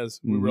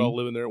 Taz. We were all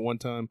living there at one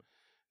time,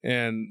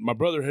 and my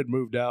brother had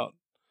moved out,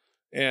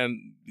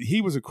 and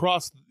he was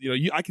across, you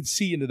know, I could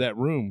see into that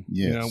room,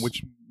 you know,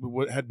 which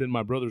had been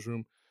my brother's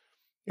room,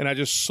 and I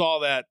just saw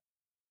that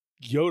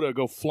Yoda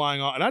go flying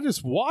off, and I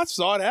just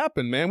saw it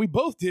happen, man. We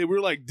both did. We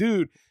were like,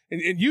 dude,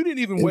 and you didn't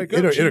even wake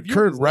up. It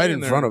occurred right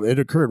in front of it. It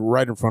occurred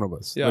right in front of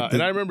us. Yeah,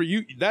 and I remember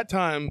that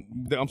time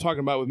that I'm talking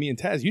about with me and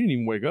Taz, you didn't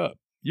even wake up.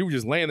 You were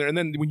just laying there, and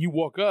then when you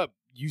woke up,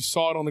 you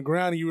saw it on the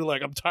ground, and you were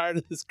like, "I'm tired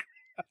of this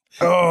crap."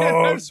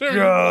 Oh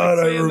God,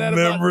 I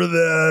remember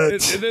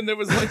that. And then there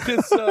was like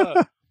this,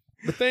 the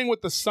thing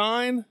with the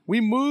sign.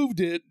 We moved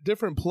it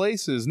different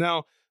places.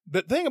 Now,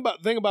 the thing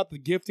about the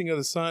gifting of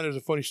the sign, there's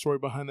a funny story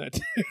behind that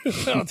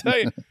too. I'll tell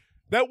you,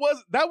 that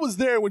was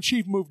there when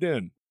Chief moved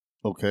in.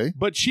 Okay.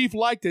 But Chief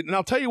liked it, and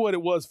I'll tell you what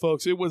it was,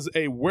 folks. It was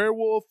a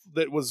werewolf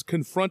that was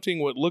confronting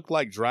what looked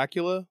like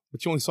Dracula,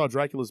 but you only saw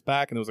Dracula's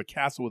back, and there was a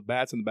castle with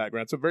bats in the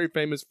background. It's a very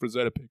famous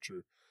Frazetta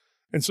picture.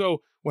 And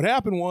so what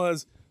happened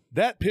was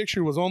that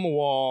picture was on the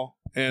wall,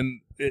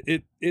 and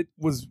it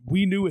was,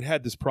 we knew it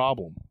had this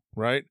problem,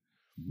 right?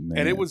 Man.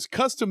 And it was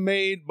custom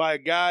made by a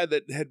guy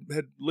that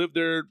had lived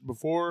there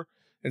before,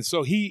 And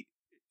so he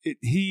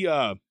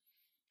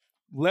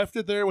left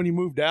it there when he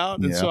moved out.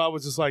 And so I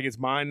was just like, it's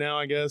mine now,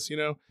 I guess, you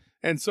know?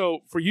 And so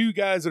for you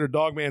guys that are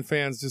Dogman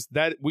fans, just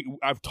that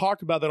I've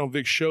talked about that on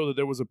Vic's show, that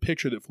there was a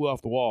picture that flew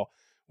off the wall.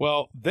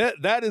 Well,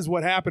 that is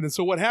what happened. And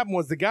so what happened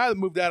was the guy that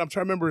moved out, I'm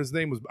trying to remember his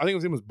name was, I think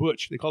his name was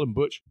Butch. They called him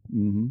Butch.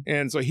 Mm-hmm.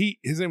 And so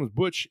his name was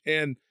Butch.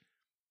 And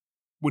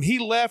when he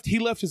left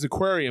his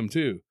aquarium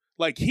too.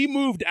 Like he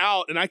moved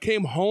out and I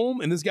came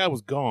home and this guy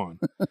was gone.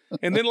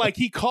 And then like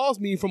he calls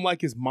me from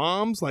like his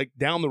mom's like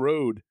down the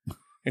road.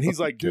 And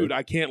he's like, dude,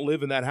 I can't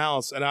live in that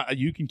house. And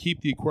you can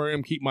keep the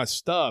aquarium, keep my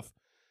stuff.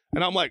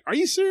 And I'm like, are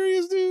you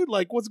serious, dude?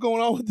 Like, what's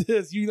going on with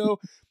this? You know?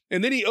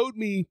 And then he owed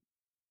me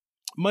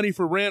money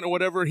for rent or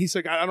whatever. And he's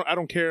like, I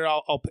don't care.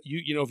 I'll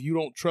you know, if you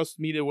don't trust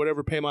me to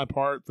whatever, pay my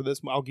part for this,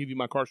 I'll give you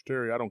my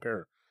carcuterie. I don't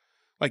care.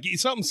 Like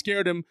something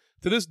scared him.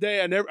 To this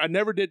day, I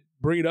never did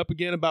bring it up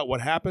again about what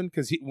happened,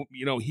 because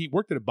he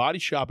worked at a body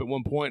shop at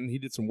one point and he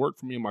did some work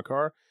for me in my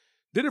car.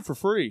 Did it for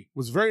free.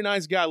 Was a very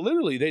nice guy.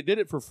 Literally, they did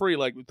it for free,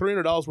 like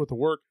 $300 worth of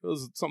work. It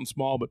was something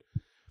small, but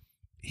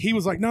he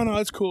was like, no,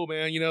 it's cool,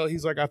 man. You know,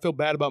 he's like, I feel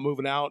bad about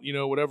moving out, you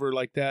know, whatever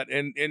like that.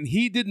 And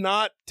he did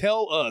not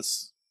tell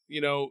us,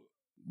 you know.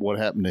 What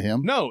happened to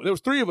him? No, there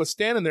was three of us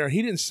standing there.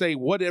 He didn't say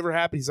whatever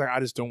happened. He's like, I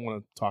just don't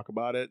want to talk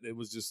about it. It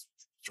was just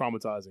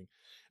traumatizing.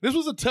 This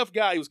was a tough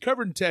guy. He was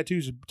covered in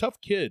tattoos, a tough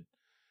kid.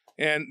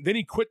 And then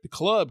he quit the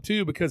club,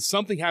 too, because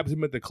something happened to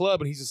him at the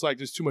club, and he's just like,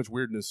 there's too much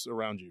weirdness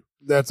around you.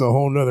 That's a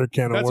whole nother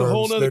can of worms. That's a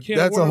whole nother can of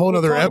worms. That's a whole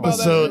nother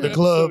episode, the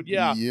club.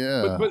 Yeah.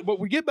 Yeah. But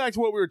we get back to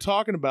what we were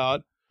talking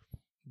about.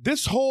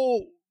 This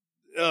whole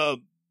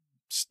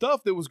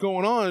stuff that was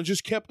going on, it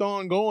just kept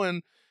on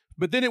going,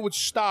 but then it would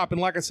stop. And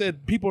like I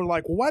said, people are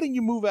like, well, why didn't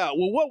you move out?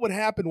 Well, what would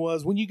happen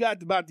was when you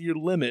got about to your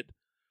limit,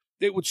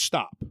 it would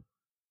stop.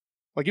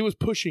 Like it was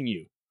pushing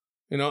you.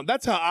 You know,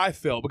 that's how I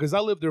felt, because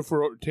I lived there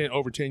for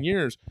over 10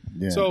 years.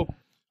 Yeah. So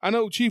I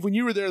know, Chief, when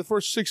you were there the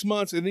first 6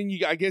 months, and then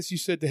I guess you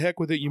said to heck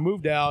with it, you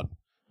moved out,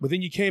 but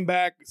then you came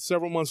back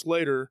several months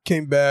later.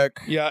 Came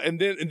back. Yeah, and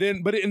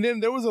then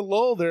there was a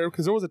lull there,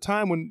 because there was a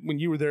time when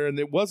you were there and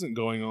it wasn't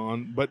going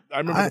on. But I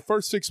remember the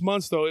first 6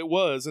 months though it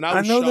was, and I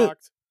was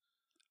shocked.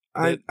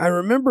 I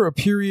remember a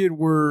period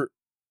where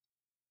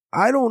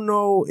I don't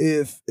know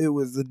if it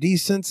was the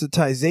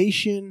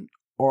desensitization,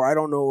 or I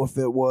don't know if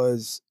it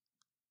was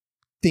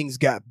things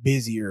got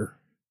busier,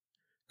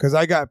 because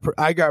I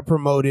got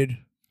promoted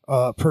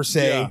per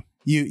se.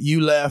 Yeah. You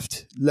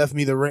left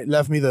me the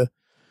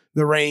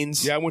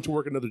reins. Yeah, I went to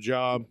work another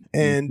job,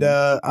 and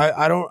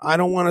I don't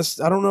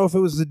know if it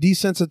was the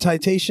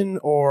desensitization,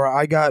 or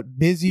I got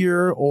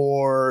busier,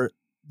 or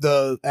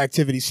the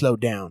activity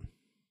slowed down.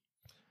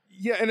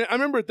 Yeah, and I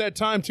remember at that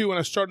time too, when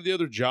I started the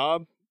other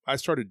job, I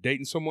started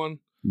dating someone.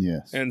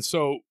 Yes, and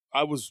so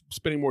I was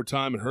spending more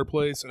time at her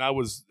place, and I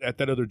was at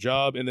that other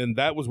job. And then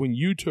that was when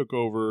you took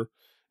over.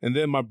 And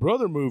then my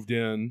brother moved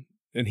in,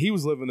 and he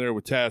was living there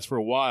with Taz for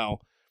a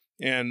while.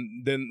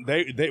 And then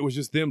they it was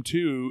just them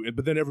two.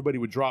 But then everybody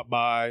would drop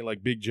by,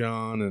 like Big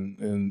John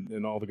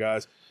and all the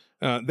guys.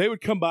 They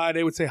would come by,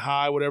 they would say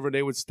hi, whatever.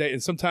 They would stay.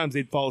 And sometimes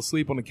they'd fall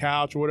asleep on the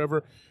couch or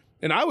whatever.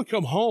 And I would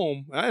come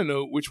home. I didn't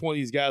know which one of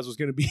these guys was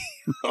going to be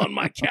on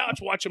my couch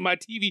watching my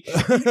TV,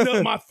 eating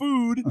up my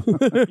food,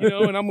 you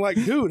know. And I'm like,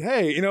 dude,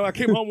 hey, you know, I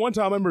came home one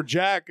time. I remember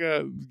Jack,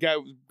 guy,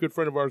 good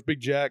friend of ours,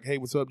 Big Jack. Hey,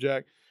 what's up,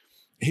 Jack?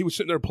 He was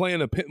sitting there playing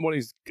one of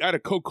these. Got a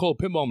Coca-Cola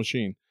pinball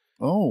machine.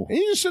 Oh, and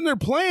he's just sitting there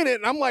playing it.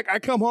 And I'm like, I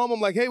come home.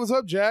 I'm like, hey, what's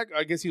up, Jack?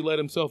 I guess he let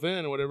himself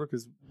in or whatever,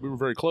 because we were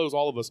very close,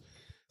 all of us.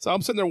 So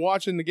I'm sitting there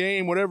watching the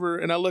game, whatever,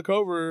 and I look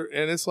over,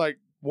 and it's like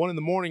 1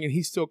 a.m, and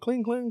he's still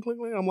cling, cling, cling,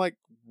 cling. I'm like,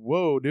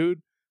 whoa,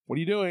 dude, what are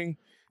you doing?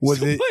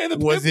 Was it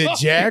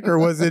Jack, or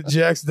was it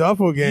Jack's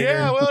doppelganger?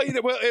 Yeah,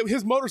 well,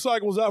 his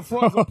motorcycle was out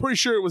front. So I'm pretty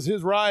sure it was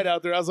his ride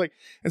out there. I was like,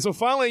 and so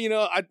finally,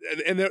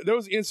 there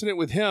was an incident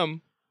with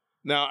him.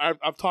 Now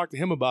I've talked to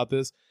him about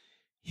this.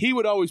 He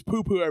would always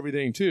poo-poo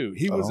everything too.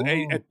 He was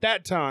at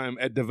that time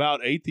a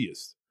devout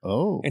atheist.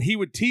 Oh, and he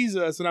would tease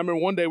us. And I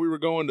remember one day we were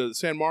going to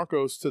San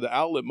Marcos to the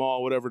outlet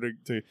mall, whatever,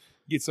 to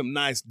get some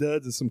nice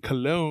duds and some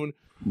cologne.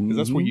 Because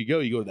that's where you go.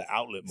 You go to the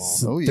outlet mall.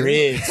 Oh, yeah.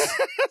 Threads.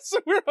 So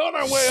we're on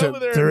our way over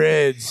there.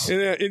 Threads.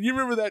 And you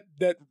remember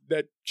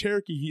that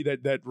Cherokee,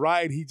 that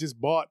ride he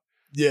just bought?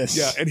 Yes.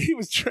 Yeah. And he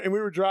was we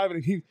were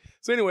driving. And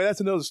so anyway,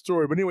 that's another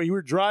story. But anyway, we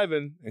were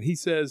driving, and he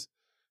says,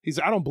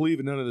 I don't believe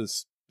in none of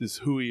this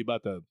hooey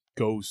about the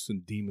ghosts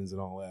and demons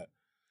and all that.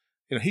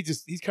 You know,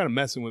 he's kind of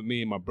messing with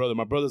me and my brother.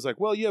 My brother's like,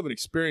 well, you haven't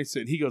experienced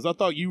it. And he goes, I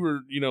thought you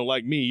were,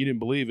 like me. You didn't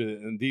believe it.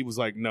 And Dee was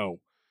like, no.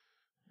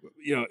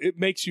 It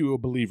makes you a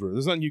believer.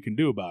 There's nothing you can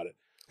do about it.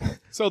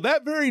 So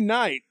that very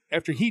night,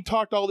 after he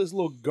talked all this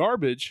little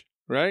garbage,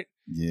 right?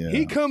 Yeah.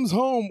 He comes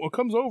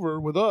over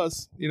with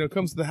us,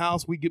 comes to the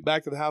house. We get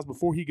back to the house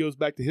before he goes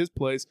back to his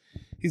place.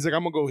 He's like,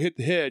 I'm going to go hit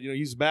the head,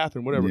 use the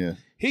bathroom, whatever. Yeah.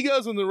 He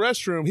goes in the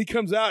restroom. He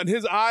comes out, and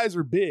his eyes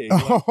are big.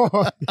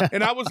 Like,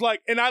 and I was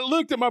like, and I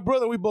looked at my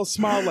brother, and we both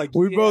smiled like,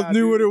 we both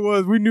knew what it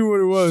was. We knew what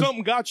it was.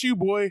 Something got you,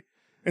 boy.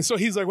 And so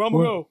he's like, well, I'm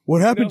going to go.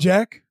 What happened,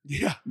 Jack?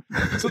 Yeah.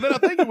 So then I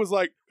think it was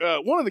like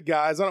one of the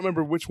guys, I don't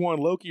remember which one,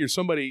 Loki or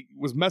somebody,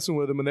 was messing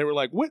with him, and they were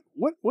like, "What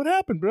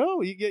happened,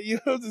 bro? You get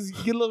a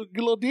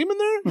little demon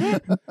there,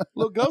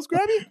 little ghost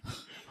grab you."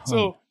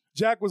 So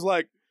Jack was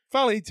like,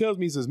 finally he tells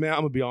me, he says, "Man, I'm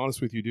gonna be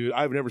honest with you, dude.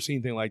 I've never seen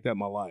anything like that in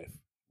my life."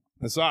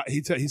 And so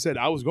he said,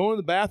 "I was going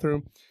to the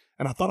bathroom,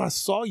 and I thought I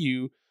saw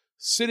you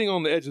sitting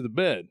on the edge of the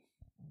bed.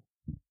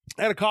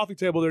 I had a coffee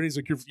table there, and he's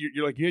like,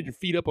 you're like, you had your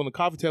feet up on the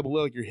coffee table,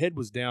 like your head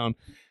was down."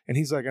 And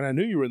he's like, and I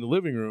knew you were in the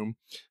living room.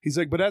 He's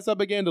like, but as I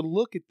began to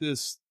look at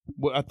this,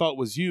 what I thought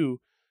was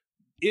you,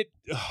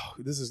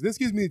 this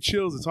gives me the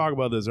chills to talk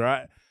about this, all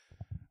right?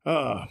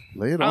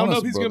 Lay it on I don't know us,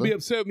 if he's brother. going to be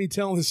upset with me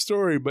telling his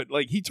story, but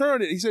like he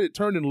said it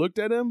turned and looked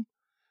at him,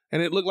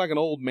 and it looked like an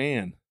old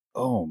man.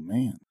 Oh,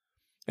 man.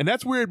 And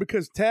that's weird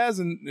because Taz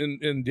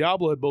and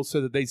Diablo had both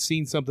said that they'd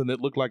seen something that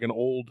looked like an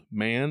old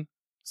man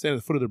standing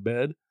at the foot of their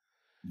bed.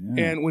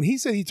 Yeah. And when he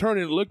said he turned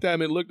and looked at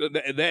him and looked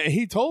at that,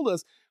 he told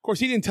us, of course,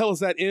 he didn't tell us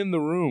that in the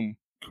room.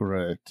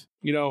 Correct.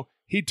 You know,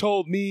 he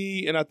told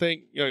me, and I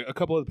think a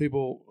couple other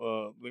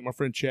people, like my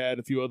friend Chad,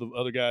 a few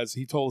other guys,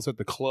 he told us at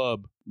the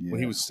club when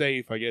he was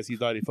safe. I guess he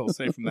thought he felt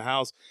safe from the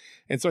house.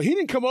 And so he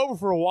didn't come over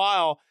for a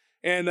while.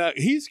 And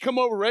he's come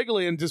over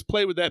regularly and just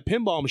play with that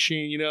pinball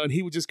machine, you know, and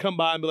he would just come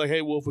by and be like,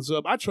 "Hey, Wolf, what's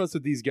up?" I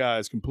trusted these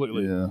guys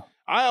completely. Yeah.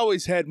 I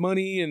always had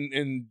money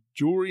and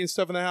jewelry and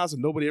stuff in the house,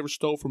 and nobody ever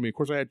stole from me. Of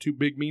course, I had two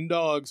big, mean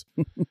dogs.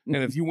 And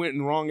if you went in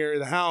the wrong area of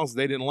the house,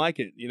 they didn't like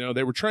it. You know,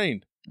 they were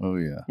trained. Oh,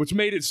 yeah. Which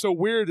made it so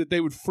weird that they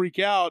would freak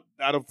out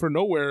for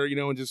nowhere, you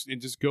know, and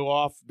just go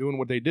off doing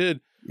what they did.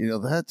 You know,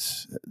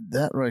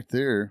 that right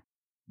there,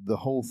 the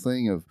whole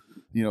thing of,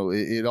 you know,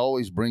 it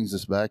always brings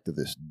us back to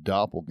this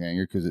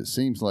doppelganger, because it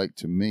seems like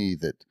to me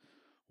that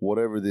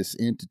whatever this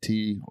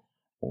entity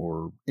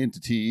or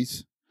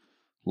entities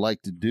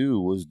like to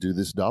do was do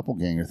this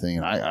doppelganger thing.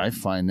 And I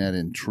find that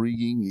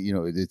intriguing. You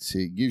know, it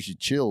gives you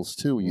chills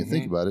too when you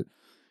think about it.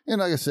 And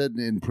like I said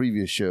in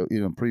previous show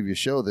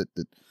that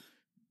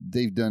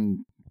they've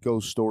done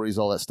ghost stories,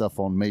 all that stuff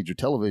on major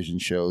television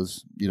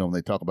shows, you know, when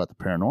they talk about the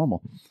paranormal.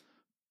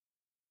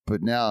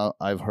 But now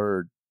I've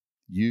heard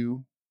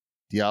you,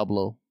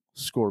 Diablo,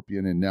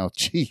 Scorpion, and now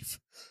Chief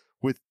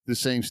with the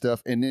same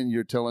stuff. And then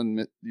you're telling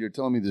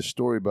me this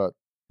story about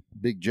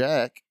Big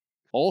Jack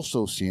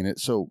also seeing it.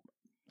 So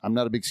I'm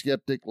not a big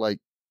skeptic. Like,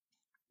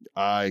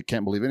 I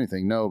can't believe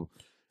anything. No,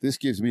 this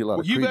gives me a lot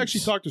of You've credence.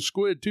 actually talked to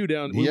Squid too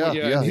down.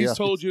 Yeah, He's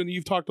told you, and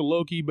you've talked to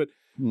Loki, but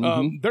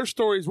their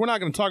stories, we're not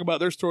going to talk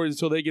about their stories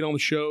until they get on the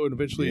show, and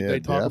eventually they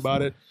talk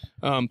about it.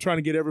 Trying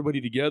to get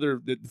everybody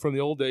together from the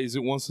old days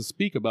that wants to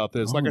speak about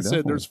this. Like I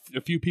said, there's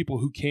a few people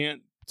who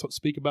can't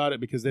speak about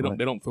it because they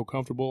don't feel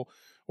comfortable,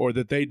 or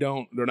that they're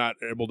not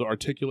able to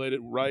articulate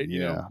it right. Yeah,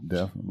 you know?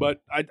 definitely.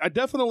 But I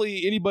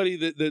definitely, anybody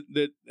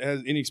that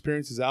has any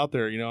experiences out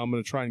there, you know, I'm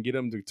going to try and get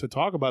them to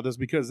talk about this,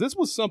 because this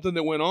was something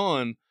that went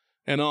on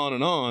and on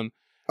and on.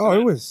 Oh,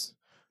 it was.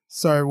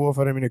 Sorry, Wolf,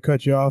 I didn't mean to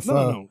cut you off.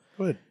 No.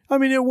 Go ahead. I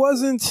mean, it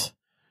wasn't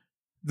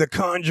The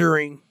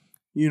Conjuring,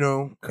 you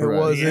know.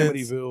 Correct.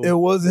 It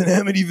wasn't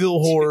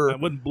Amityville horror. It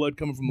wasn't blood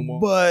coming from the wall.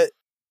 But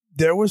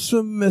there was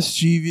some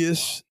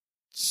mischievous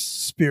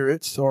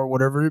spirits or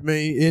whatever it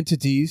may,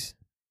 entities,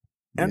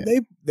 and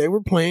they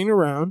were playing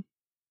around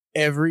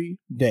every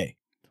day.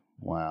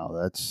 Wow,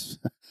 that's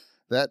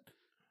that.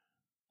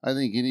 I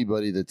think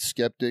anybody that's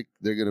skeptic,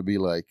 they're going to be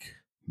like,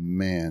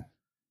 man,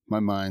 my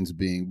mind's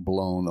being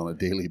blown on a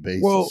daily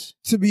basis. Well,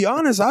 to be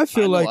honest, I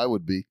feel like I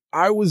would be.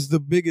 I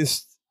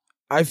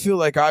feel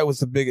like I was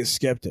the biggest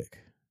skeptic,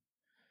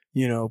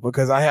 you know,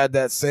 because I had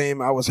that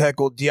same, I was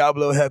heckled.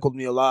 Diablo heckled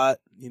me a lot,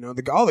 you know,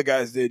 all the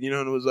guys did, you know,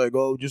 and it was like,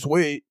 oh, just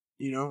wait,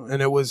 you know,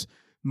 and it was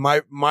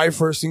my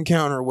first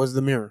encounter was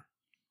the mirror.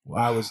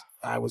 I was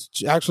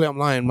actually, I'm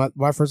lying.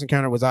 My first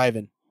encounter was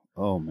Ivan.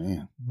 Oh,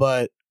 man.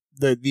 But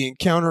the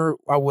encounter,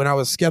 when I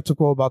was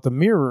skeptical about the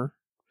mirror,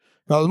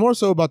 I was more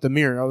so about the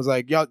mirror. I was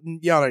like, y'all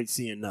ain't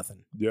seeing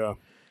nothing. Yeah.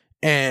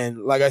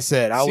 And like I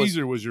said,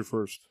 Caesar was your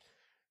first.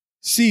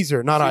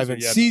 Caesar, not Ivan.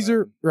 Yeah,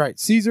 Caesar, right,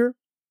 Caesar.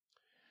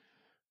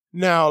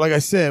 Now, like I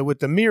said, with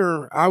the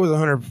mirror, I was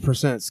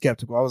 100%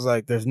 skeptical. I was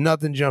like, there's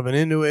nothing jumping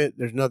into it.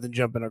 There's nothing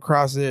jumping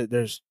across it.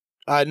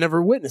 I'd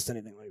never witnessed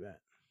anything like that.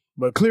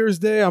 But clear as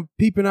day, I'm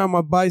peeping out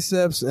my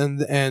biceps, and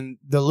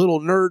the little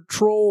nerd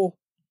troll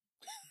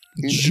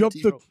jumped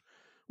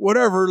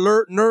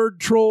nerd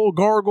troll,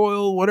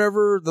 gargoyle,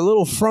 whatever, the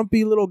little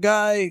frumpy little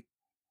guy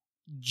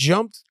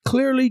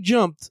clearly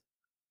jumped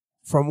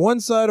from one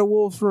side of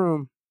Wolf's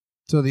room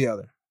to the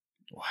other.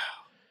 Wow.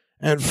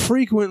 And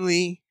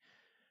frequently,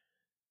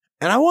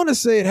 and I want to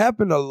say it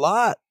happened a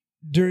lot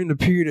during the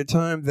period of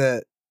time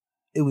that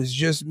it was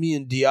just me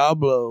and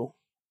Diablo,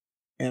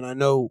 and I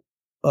know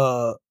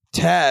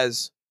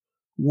Taz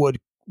would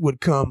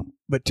come,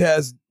 but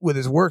Taz, with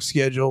his work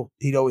schedule,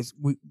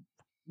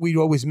 we'd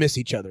always miss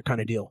each other,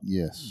 kind of deal.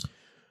 Yes.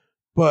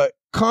 But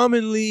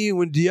commonly,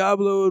 when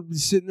Diablo would be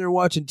sitting there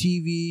watching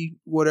TV,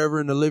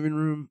 whatever, in the living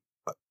room,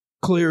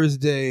 clear as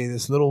day,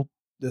 this little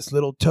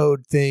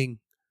toad thing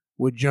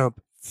would jump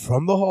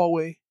from the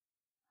hallway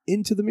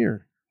into the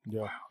mirror.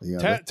 Yeah.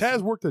 Yeah,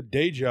 Taz worked a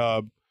day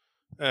job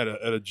at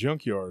a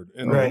junkyard,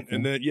 and Right.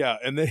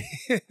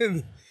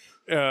 then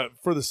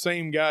for the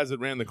same guys that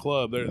ran the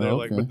club. They're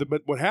Okay. like,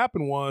 but what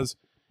happened was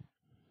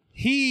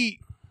he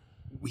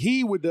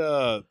would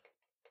go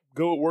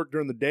at work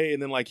during the day,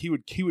 and then like he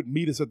would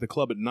meet us at the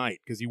club at night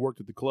because he worked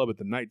at the club at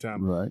the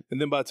nighttime. right. And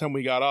then by the time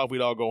we got off,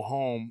 we'd all go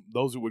home.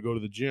 Those that would go to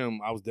the gym,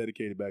 I was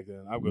dedicated back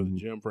then. I would go to the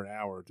gym for an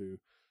hour or two,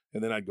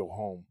 and then I'd go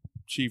home.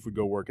 Chief would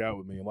go work out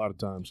with me a lot of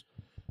times.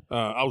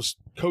 I was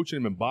coaching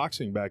him in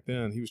boxing back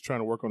then. He was trying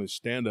to work on his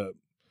stand-up.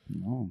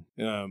 Oh.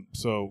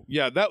 So,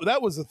 yeah,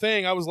 that was the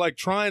thing. I was like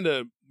trying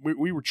to –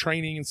 we were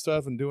training and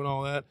stuff and doing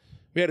all that.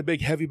 We had a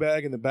big heavy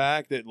bag in the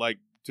back that like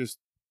just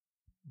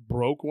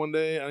broke one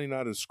day. I don't even know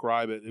how to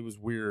describe it. It was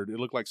weird. It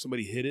looked like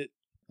somebody hit it.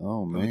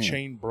 Oh, And man. the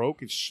chain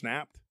broke. It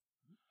snapped,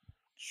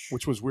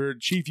 which was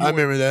weird. Chief, I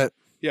remember that.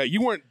 Yeah,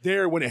 you weren't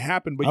there when it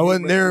happened. But I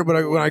wasn't there,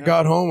 but when I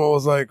got home, I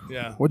was like,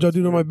 yeah. what'd y'all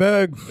do to my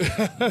bag?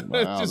 It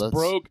Wow, just that's-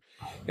 broke.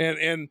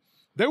 And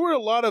there were a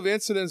lot of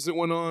incidents that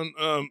went on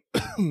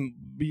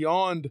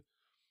beyond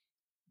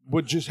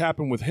what just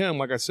happened with him.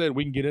 Like I said,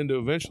 we can get into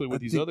eventually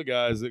with these other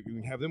guys that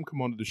can have them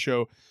come onto the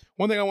show.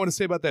 One thing I want to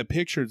say about that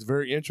picture, it's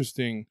very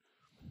interesting,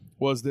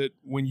 was that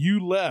when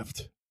you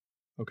left,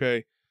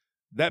 okay,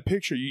 that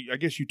picture, I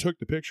guess you took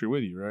the picture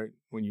with you, right?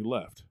 When you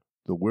left.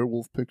 The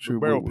werewolf picture? The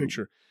barrel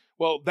picture.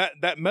 Well,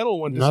 that metal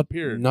one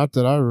disappeared. Not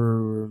that I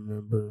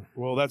remember.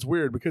 Well, that's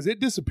weird because it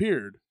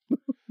disappeared.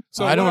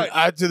 So I don't. what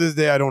I to this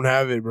day I don't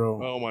have it, bro.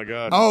 oh my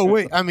god. Oh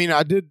wait, I mean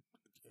I did.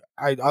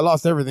 I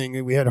lost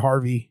everything. We had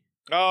Harvey.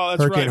 Oh,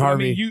 that's Hurricane right.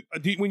 Harvey. I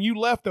mean, when you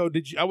left though,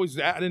 did you?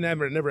 I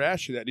never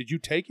asked you that. Did you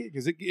take it?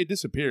 Because it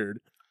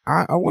disappeared.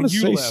 I want When to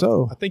you say left.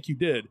 so. I think you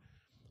did.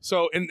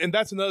 So, and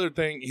that's another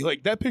thing.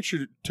 Like that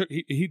picture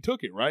he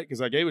took it, right?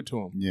 Because I gave it to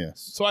him.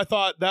 Yes. So I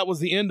thought that was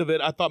the end of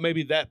it. I thought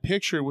maybe that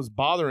picture was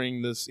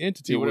bothering this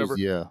entity It or whatever.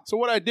 was, yeah. So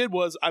what I did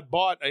was I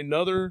bought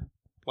another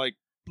like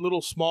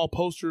little small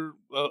poster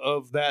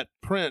of that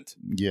print,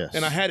 Yes.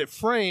 and I had it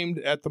framed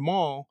at the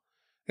mall,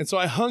 and so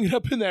I hung it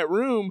up in that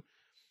room,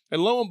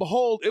 and lo and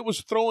behold, it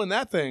was throwing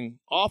that thing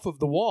off of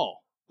the wall.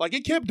 Like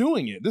it kept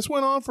doing it. This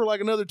went on for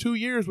like another 2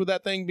 years with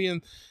that thing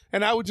being,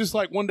 and I would just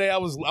like one day I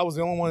was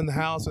the only one in the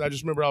house, and I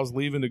just remember I was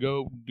leaving to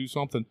go do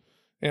something,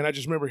 and I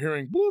just remember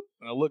hearing bloop,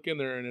 and I look in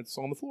there and it's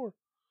on the floor.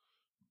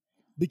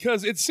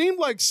 Because it seemed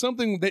like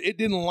something that it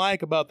didn't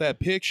like about that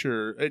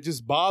picture. It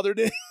just bothered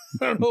it.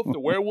 I don't know if the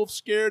werewolf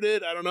scared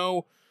it. I don't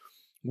know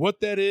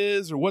what that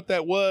is or what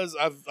that was.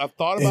 I've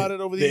thought about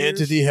it over the years. The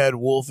entity had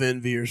wolf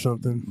envy or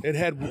something. It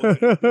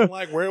didn't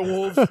like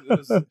werewolves.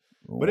 But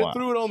Wow. it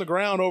threw it on the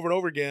ground over and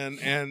over again.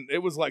 And it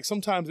was like,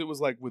 sometimes it was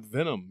like with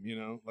venom,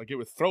 like it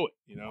would throw it,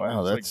 Wow, It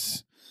was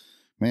that's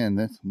man.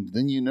 Then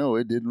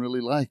it didn't really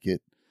like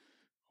it.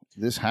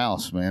 This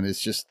house, man,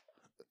 it's just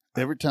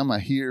every time I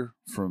hear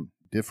from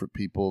different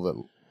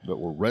people that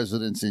were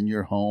residents in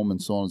your home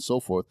and so on and so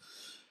forth,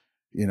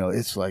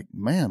 it's like,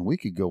 man, we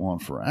could go on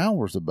for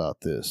hours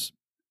about this,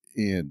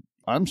 and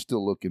I'm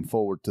still looking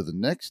forward to the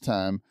next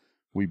time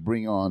we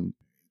bring on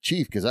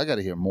Chief because I got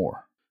to hear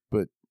more.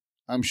 But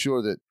I'm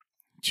sure that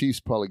Chief's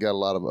probably got a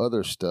lot of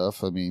other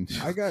stuff. I mean,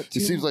 I got.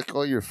 it seems like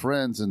all your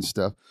friends and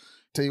stuff.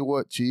 Tell you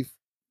what, Chief,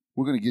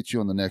 we're going to get you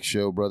on the next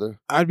show, brother.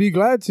 I'd be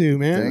glad to,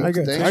 man. Thanks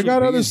I for got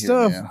being other here,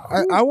 stuff. man.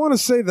 I want to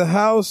say the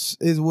house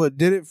is what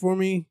did it for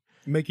me,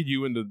 making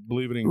you into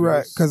believing in right?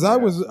 ghosts. Because Yeah.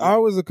 I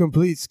was a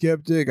complete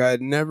skeptic. I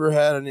had never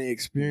had any A lot of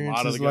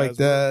experiences the like guys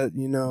that,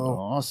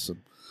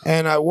 Awesome.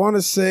 And I want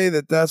to say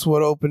that that's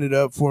what opened it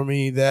up for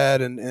me.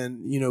 That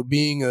and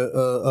being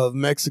of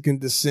Mexican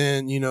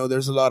descent,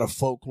 there's a lot of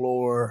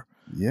folklore.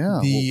 Yeah.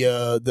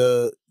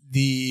 The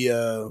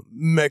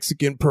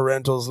Mexican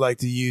parentals like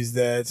to use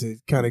that to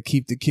kind of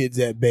keep the kids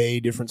at bay.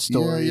 Different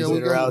stories we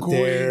that are got out Kukui.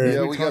 there.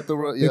 Yeah, we got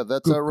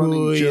that's our running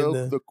Kukui joke.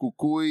 and The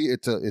kukui,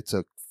 it's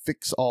a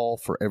fix all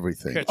for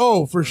everything. Catch-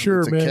 Oh, for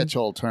sure, It's a man.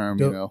 catch-all term,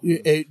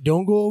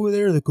 Don't go over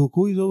there. The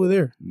Kukui's over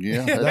there.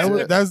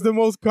 Yeah, That's the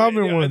most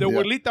common Yeah, one. the Yeah.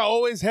 abuelita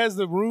always has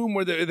the room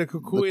where the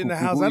kukui in the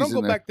house. I kukui's don't go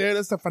in there. back there.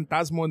 That's the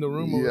fantasma in the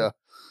room. over Yeah.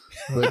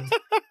 But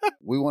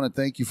we want to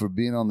thank you for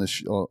being on the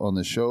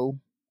show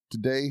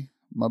today,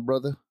 my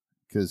brother.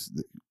 Because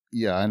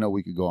I know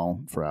we could go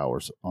on for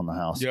hours on the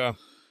house. Yeah.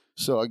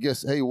 So I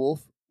guess, hey,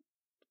 Wolf,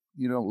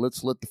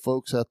 let's let the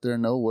folks out there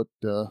know what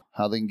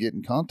how they can get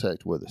in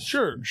contact with us.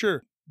 Sure.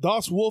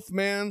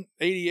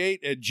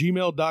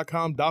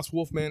 DasWolfman88@gmail.com.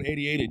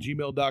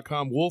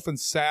 DasWolfman88@gmail.com. Wolf and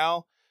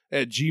Sal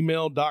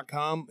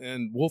 @gmail.com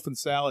and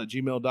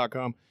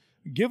wolfandsal@gmail.com.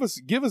 Give us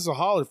a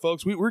holler,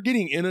 folks. We're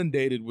getting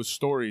inundated with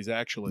stories,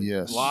 actually.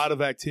 Yes. A lot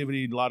of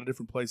activity, a lot of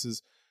different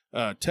places.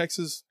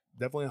 Texas,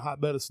 definitely a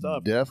hotbed of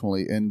stuff.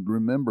 Definitely. And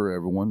remember,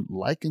 everyone,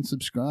 like and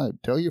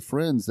subscribe. Tell your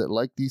friends that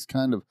like these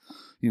kind of,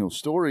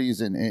 stories.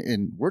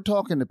 And we're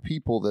talking to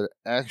people that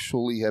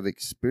actually have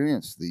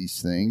experienced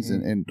these things.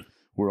 Mm-hmm. And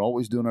we're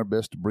always doing our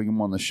best to bring them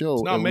on the show.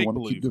 It's not And we wanna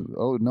make-believe. keep doing-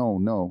 Oh,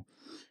 no.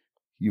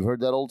 You've heard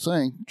that old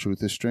saying,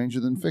 truth is stranger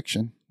than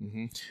fiction.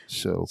 Mm-hmm.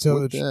 So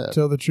Tell with that,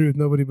 the truth.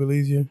 Nobody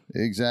believes you.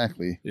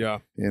 exactly. Yeah.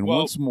 And Well-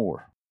 once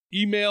more,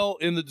 Email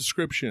in the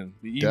description.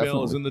 The email is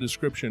Definitely. in the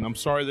description. I'm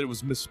sorry that it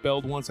was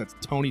misspelled once. That's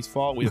Tony's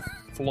fault. We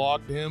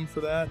flogged him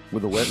for that.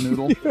 With a wet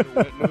noodle? With a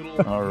wet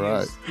noodle. All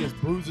right. He has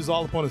bruises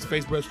all up on his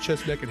face, breast,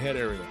 chest, neck, and head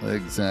area.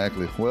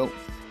 Exactly. Well,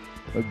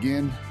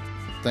 again,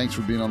 thanks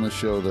for being on the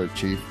show there,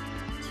 Chief.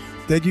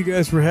 Thank you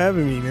guys for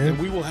having me, man. And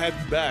we will have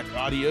you back.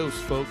 Adios,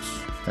 folks.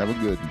 Have a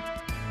good one.